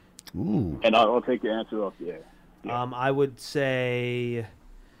 Ooh. And I'll take your answer off the air. Yeah. I would say,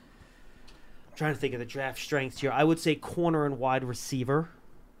 I'm trying to think of the draft strengths here. I would say corner and wide receiver.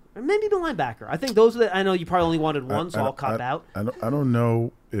 Or maybe the linebacker. I think those are I know you probably only wanted one, so I'll cop out. I don't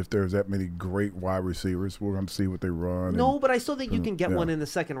know if there's that many great wide receivers. We're going to see what they run. No, but I still think you can get one in the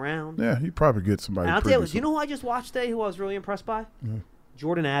second round. Yeah, you probably get somebody. And I'll tell you, do you know who I just watched today who I was really impressed by?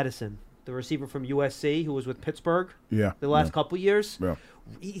 Jordan Addison, the receiver from USC who was with Pittsburgh the last couple years. Yeah.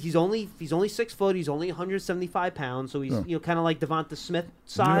 He's only 6 foot. He's only 175 pounds, so he's kind of like Devonta Smith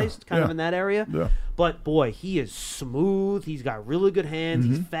sized, kind of in that area. Yeah. But boy, he is smooth. He's got really good hands.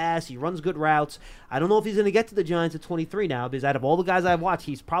 He's fast. He runs good routes. I don't know if he's going to get to the Giants at 23 now, because out of all the guys I've watched,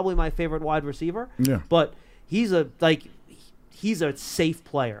 he's probably my favorite wide receiver. Yeah. But he's a safe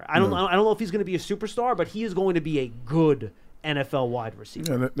player. I don't know if he's going to be a superstar, but he is going to be a good NFL wide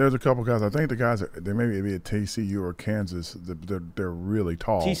receiver. Yeah, there's a couple guys. I think the guys they may be at TCU or Kansas. They're really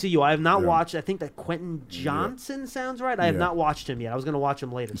tall. TCU. I have not watched. I think that Quentin Johnson sounds right. I have not watched him yet. I was going to watch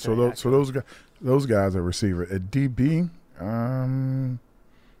him later. So those guys are receiver at DB.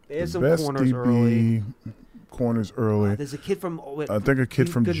 There's some corners early. Corners early. There's a kid from. I think a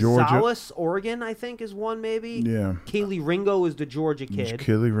kid from Gonzales, Georgia. Oregon, I think is one maybe. Yeah. Keely Ringo is the Georgia kid.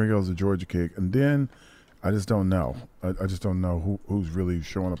 Keely Ringo is the Georgia kid, and then. I just don't know. I just don't know who's really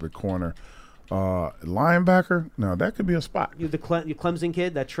showing up at corner. Linebacker, no, that could be a spot. The Clemson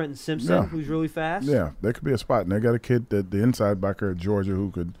kid, that Trenton Simpson, who's really fast. Yeah, that could be a spot. And they got a kid, the inside backer at Georgia,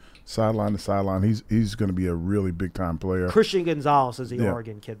 who could sideline to sideline. He's going to be a really big time player. Christian Gonzalez is the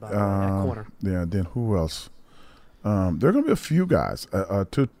Oregon kid, by the way, at corner. Yeah. Then who else? There are going to be a few guys.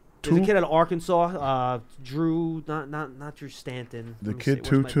 There's a kid at Arkansas, Drew, not Drew Stanton. The kid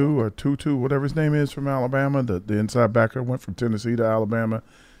Tutu, whatever his name is, from Alabama. The inside backer went from Tennessee to Alabama.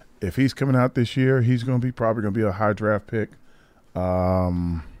 If he's coming out this year, he's probably going to be a high draft pick.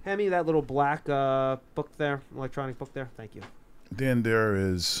 Hand me that little black book there, electronic book there. Thank you. Then there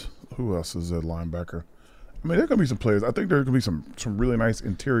is, who else is a linebacker? I mean, there are going to be some players. I think there are going to be some really nice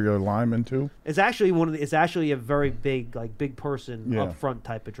interior linemen too. It's actually a very big person up front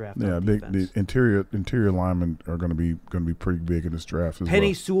type of draft. Yeah, the interior linemen are going to be pretty big in this draft as Penei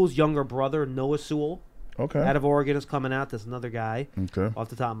well. Sewell's younger brother, Noah Sewell. Okay. Out of Oregon is coming out. There's another guy. Okay. Off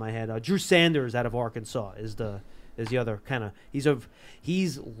the top of my head, Drew Sanders out of Arkansas is the other kind of.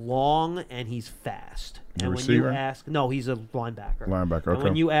 He's long and he's fast. And receiver? when you ask, no, he's a linebacker. Linebacker. Okay. And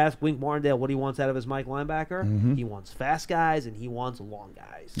when you ask Wink Martindale what he wants out of his Mike linebacker, he wants fast guys and he wants long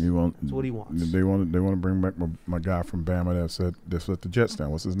guys. That's what he wants. They want to bring back my guy from Bama that's let the Jets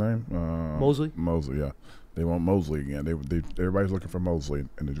down. What's his name? Mosley. Mosley. Yeah, they want Mosley again. Everybody's looking for Mosley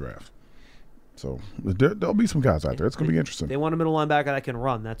in the draft. So there'll be some guys out there. It's going to be interesting. They want a middle linebacker that can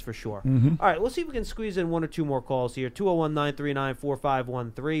run, that's for sure. Mm-hmm. All right, let's see if we can squeeze in one or two more calls here.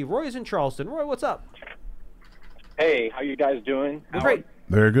 201-939-4513. Roy's in Charleston. Roy, what's up? Hey, how you guys doing? Great.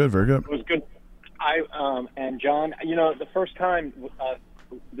 Very good, very good. It was good. And John, the first time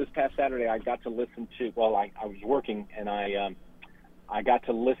this past Saturday I got to listen to, I was working and I got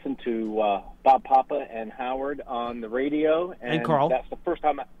to listen to Bob Papa and Howard on the radio. And Carl. That's the first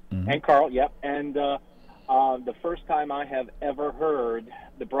time. And Carl, yep. And the first time I have ever heard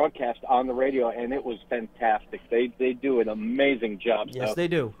the broadcast on the radio, and it was fantastic. They do an amazing job. Yes, they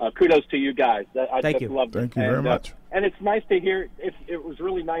do. Kudos to you guys. Thank you. Loved it. Thank you very much. And it's nice to hear. It was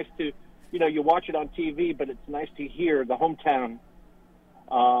really nice to, you watch it on TV, but it's nice to hear the hometown,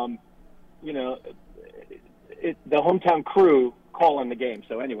 the hometown crew calling the game.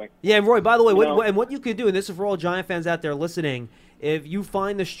 So anyway. Yeah, and Roy, by the way, what you could do, and this is for all Giant fans out there listening, if you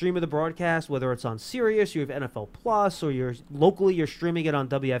find the stream of the broadcast, whether it's on Sirius, you have NFL Plus, or you're streaming it on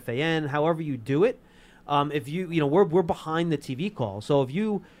WFAN, however you do it, if we're behind the TV call. So if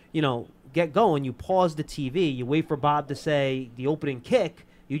you get going, you pause the TV, you wait for Bob to say the opening kick,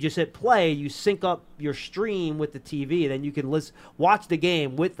 you just hit play, you sync up your stream with the TV, then you can watch the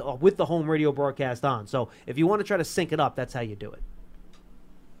game with the home radio broadcast on. So if you want to try to sync it up, that's how you do it.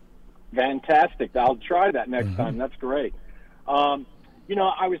 Fantastic. I'll try that next time. That's great. I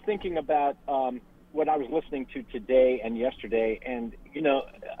was thinking about what I was listening to today and yesterday, and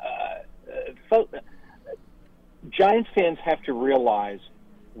Giants fans have to realize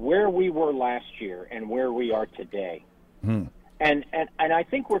where we were last year and where we are today. And I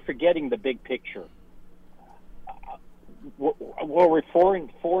think we're forgetting the big picture. Were we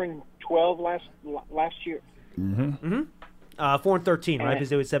 4-12 last year? 4-13, right? Because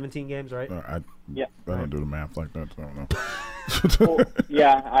there was 17 games, right? I don't do the math like that, so I don't know.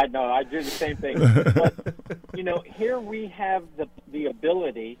 Yeah, I know. I do the same thing. But here we have the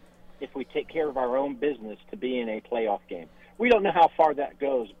ability, if we take care of our own business, to be in a playoff game. We don't know how far that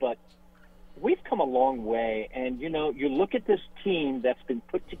goes, but we've come a long way. And you look at this team that's been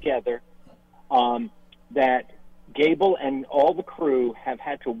put together, that Gable and all the crew have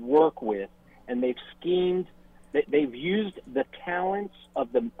had to work with, and they've schemed. They've used the talents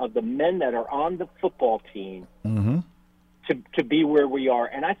of the men that are on the football team to be where we are.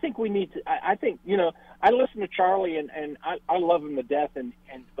 And I think we need to. I think I listen to Charlie and I love him to death.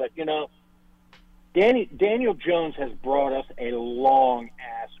 But Daniel Jones has brought us a long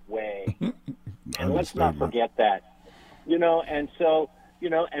ass way, and let's not forget that. And so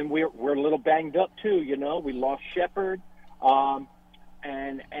and we're a little banged up too. We lost Shepard,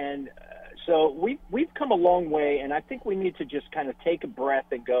 so we've come a long way, and I think we need to just kind of take a breath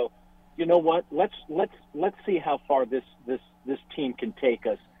and go, you know what? Let's see how far this team can take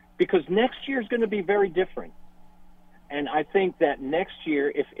us, because next year is going to be very different. And I think that next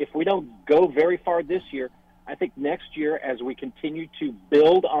year, if we don't go very far this year, I think next year, as we continue to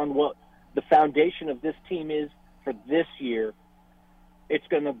build on what the foundation of this team is for this year, it's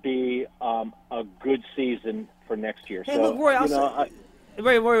going to be a good season for next year. Hey, look, Roy,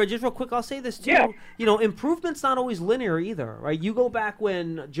 Roy, just real quick, I'll say this too. Yeah. Improvement's not always linear either, right? You go back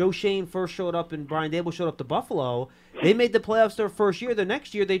when Joe Shane first showed up and Brian Dable showed up to Buffalo. They made the playoffs their first year. The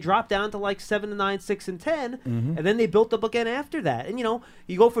next year, they dropped down to like 7-9, 6-10, and then they built up again after that. And you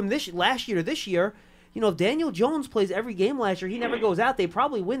go from last year to this year. if Daniel Jones plays every game last year, he never goes out, they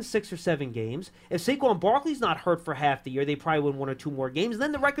probably win 6 or 7 games. If Saquon Barkley's not hurt for half the year, they probably win 1 or 2 more games.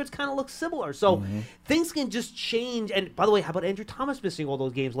 Then the records kind of look similar. So things can just change. And by the way, how about Andrew Thomas missing all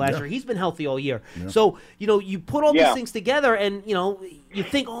those games last year? He's been healthy all year. Yeah. So, you put all these things together and, you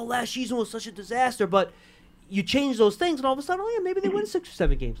think, last season was such a disaster, but you change those things, and all of a sudden, maybe they win 6 or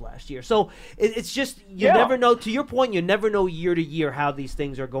 7 games last year. So it's just you never know. To your point, you never know year to year how these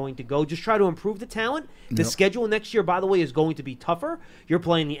things are going to go. Just try to improve the talent. The schedule next year, by the way, is going to be tougher. You're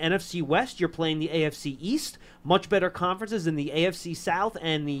playing the NFC West. You're playing the AFC East. Much better conferences in the AFC South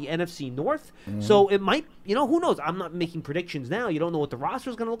and the NFC North. So it might, who knows? I'm not making predictions now. You don't know what the roster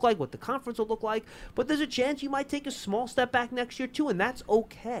is going to look like, what the conference will look like. But there's a chance you might take a small step back next year too, and that's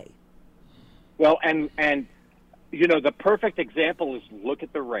okay. Well, and the perfect example is look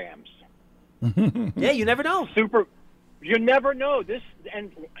at the Rams. Yeah, you never know. You never know. This,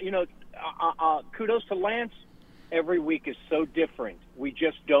 and kudos to Lance. Every week is so different. We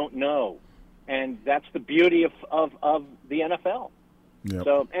just don't know, and that's the beauty of the NFL. Yep.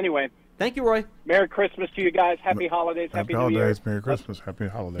 So anyway, thank you, Roy. Merry Christmas to you guys. Happy holidays. Happy New holidays. Year. Merry Christmas. Happy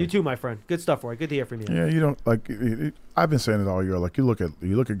holidays. You too, my friend. Good stuff, Roy. Good to hear from you. Yeah, you don't I've been saying it all year. Like you look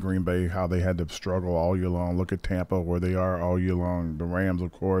at Green Bay, how they had to struggle all year long. Look at Tampa, where they are all year long. The Rams,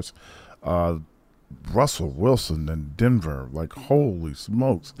 of course. Russell Wilson and Denver, like holy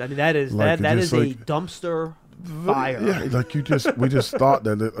smokes! I mean, that is a dumpster fire. Yeah, like we just thought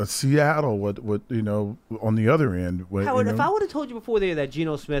that Seattle would on the other end. Howard, if I would have told you before there that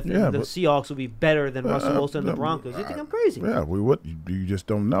Geno Smith and the Seahawks would be better than Russell Wilson and the Broncos, you think I'm crazy? Yeah, we would. You just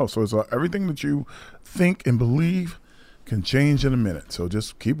don't know. So it's everything that you think and believe can change in a minute. So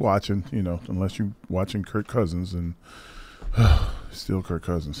just keep watching. Unless you're watching Kirk Cousins and still Kirk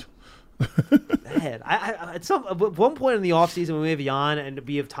Cousins. At one point in the offseason when we have Jan and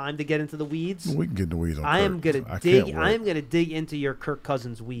we have time to get into the weeds, we can get in the weeds on I am Kirk. gonna dig into your Kirk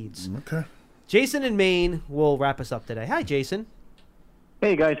Cousins weeds. Okay. Jason in Maine will wrap us up today. Hi, Jason.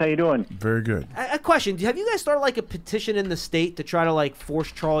 Hey guys, how you doing? Very good. A question: have you guys started a petition in the state to try to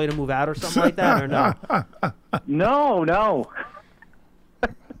force Charlie to move out or something like that, or no? No.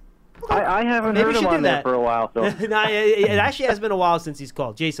 I haven't heard him on that for a while. So it actually has been a while since he's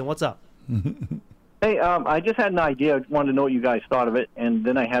called. Jason, what's up? Hey, I just had an idea. I wanted to know what you guys thought of it, and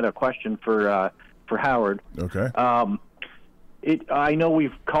then I had a question for Howard. Okay. I know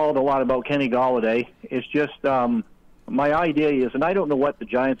we've called a lot about Kenny Golladay. It's just my idea is, and I don't know what the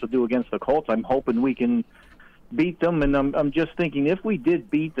Giants will do against the Colts. I'm hoping we can beat them, and I'm just thinking if we did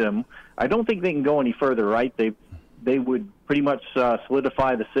beat them, I don't think they can go any further, right? They would pretty much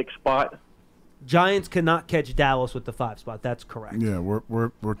solidify the 6th spot. Giants cannot catch Dallas with the 5 spot. That's correct. Yeah,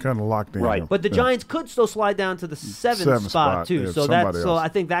 we're kind of locked in. Right, but the Giants could still slide down to the 7th spot too. Yeah, so I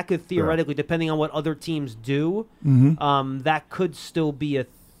think that could theoretically, depending on what other teams do, that could still be a.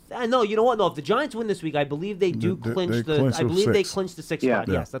 No, you know what? No, if the Giants win this week, I believe they do clinch I believe they clinch the 6th spot.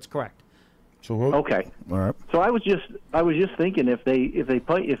 Yes, that's correct. So okay. All right. So I was just thinking if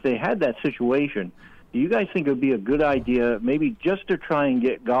they had that situation. Do you guys think it would be a good idea, maybe just to try and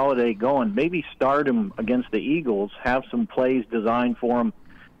get Golladay going, maybe start him against the Eagles, have some plays designed for him,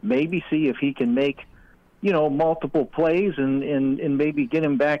 maybe see if he can make, multiple plays and maybe get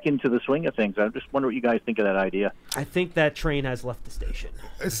him back into the swing of things? I just wonder what you guys think of that idea. I think that train has left the station.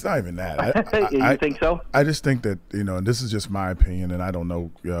 It's not even that. You think so? I just think that, and this is just my opinion, and I don't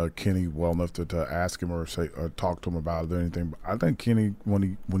know Kenny well enough to ask him or talk to him about it or anything. But I think Kenny,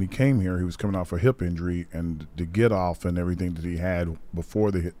 when he came here, he was coming off a hip injury, and the get off and everything that he had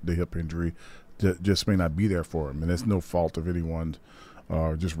before the hip injury just may not be there for him. And it's no fault of anyone's.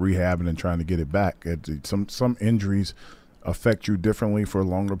 Just rehabbing and trying to get it back. Some injuries affect you differently for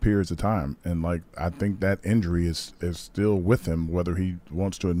longer periods of time, and I think that injury is still with him, whether he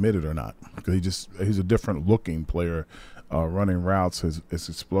wants to admit it or not. Because he's a different looking player, running routes, his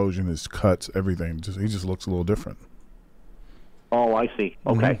explosion, his cuts, everything. He just looks a little different. Oh, I see.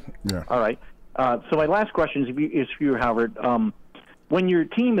 Okay. Yeah. All right. So my last question is for you, Howard. When your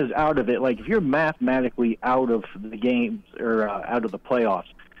team is out of it, if you're mathematically out of the games or out of the playoffs,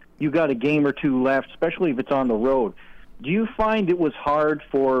 you got a game or two left, especially if it's on the road. Do you find it was hard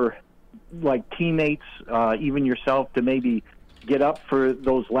for teammates, even yourself, to maybe get up for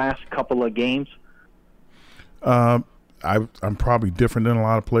those last couple of games? I'm probably different than a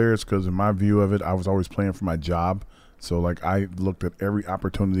lot of players because in my view of it, I was always playing for my job. So, I looked at every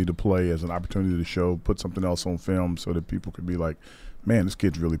opportunity to play as an opportunity to show, put something else on film so that people could be like, man, this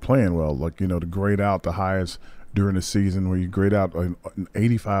kid's really playing well. To grade out the highest during the season where you grade out an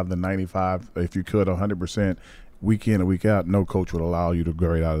 85 to 95, if you could, 100%, week in and week out, no coach would allow you to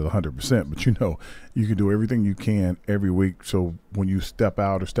grade out of 100%. But, you can do everything you can every week. So when you step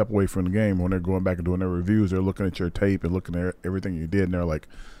out or step away from the game, when they're going back and doing their reviews, they're looking at your tape and looking at everything you did, and they're like,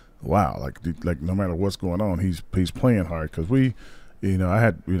 wow, like no matter what's going on, he's playing hard. Because I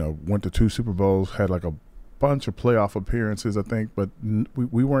had, went to 2 Super Bowls, had like a bunch of playoff appearances, I think, but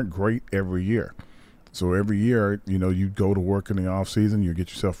we weren't great every year. So every year, you go to work in the off season, you get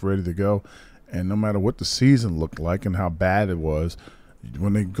yourself ready to go, and no matter what the season looked like and how bad it was,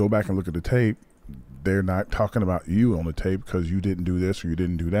 when they go back and look at the tape, they're not talking about you on the tape because you didn't do this or you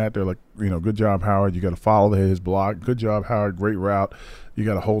didn't do that. They're like, good job, Howard. You got to follow his block. Good job, Howard. Great route. You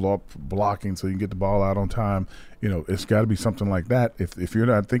got to hold up blocking so you can get the ball out on time. It's got to be something like that. If you're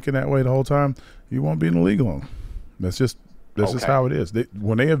not thinking that way the whole time, you won't be in the league long. That's just how it is.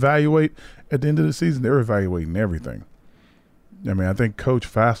 When they evaluate at the end of the season, they're evaluating everything. I mean, I think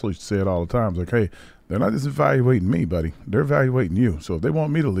Coach Fassler said all the time, like, hey, they're not just evaluating me, buddy. They're evaluating you. So if they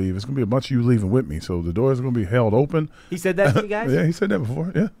want me to leave, it's going to be a bunch of you leaving with me. So the doors are going to be held open. He said that to you guys? Yeah, he said that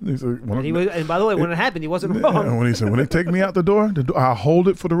before. Yeah. He said, and by the way, when it happened, he wasn't wrong. And when he said, when they take me out the door, I'll hold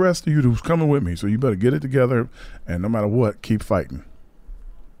it for the rest of you who's coming with me. So you better get it together, and no matter what, keep fighting.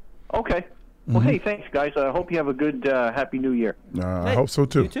 Okay. Well, hey, thanks, guys. I hope you have a good Happy New Year. I hope so,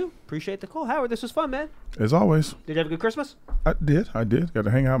 too. You too. Appreciate the call. Howard, this was fun, man. As always. Did you have a good Christmas? I did. Got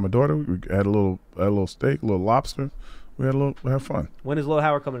to hang out with my daughter. We had a little steak, a little lobster. We had fun. When is Little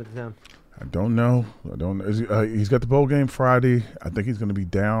Howard coming into town? I don't know. He's got the bowl game Friday. I think he's going to be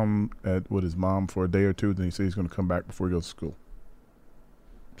down with his mom for a day or two. Then he said he's going to come back before he goes to school.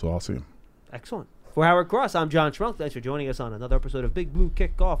 So I'll see him. Excellent. For Howard Cross, I'm John Schmunk. Thanks for joining us on another episode of Big Blue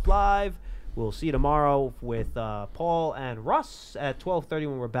Kickoff Live. We'll see you tomorrow with Paul and Russ at 12:30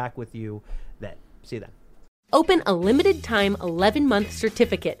 when we're back with you then. See you then. Open a limited-time 11-month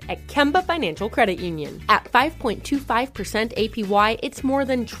certificate at Kemba Financial Credit Union. At 5.25% APY, it's more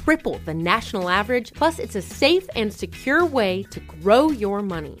than triple the national average, plus it's a safe and secure way to grow your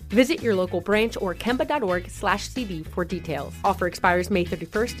money. Visit your local branch or kemba.org/cb for details. Offer expires May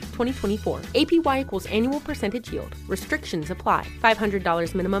 31st, 2024. APY equals annual percentage yield. Restrictions apply.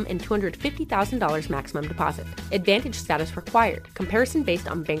 $500 minimum and $250,000 maximum deposit. Advantage status required. Comparison based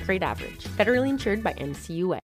on bank rate average. Federally insured by NCUA.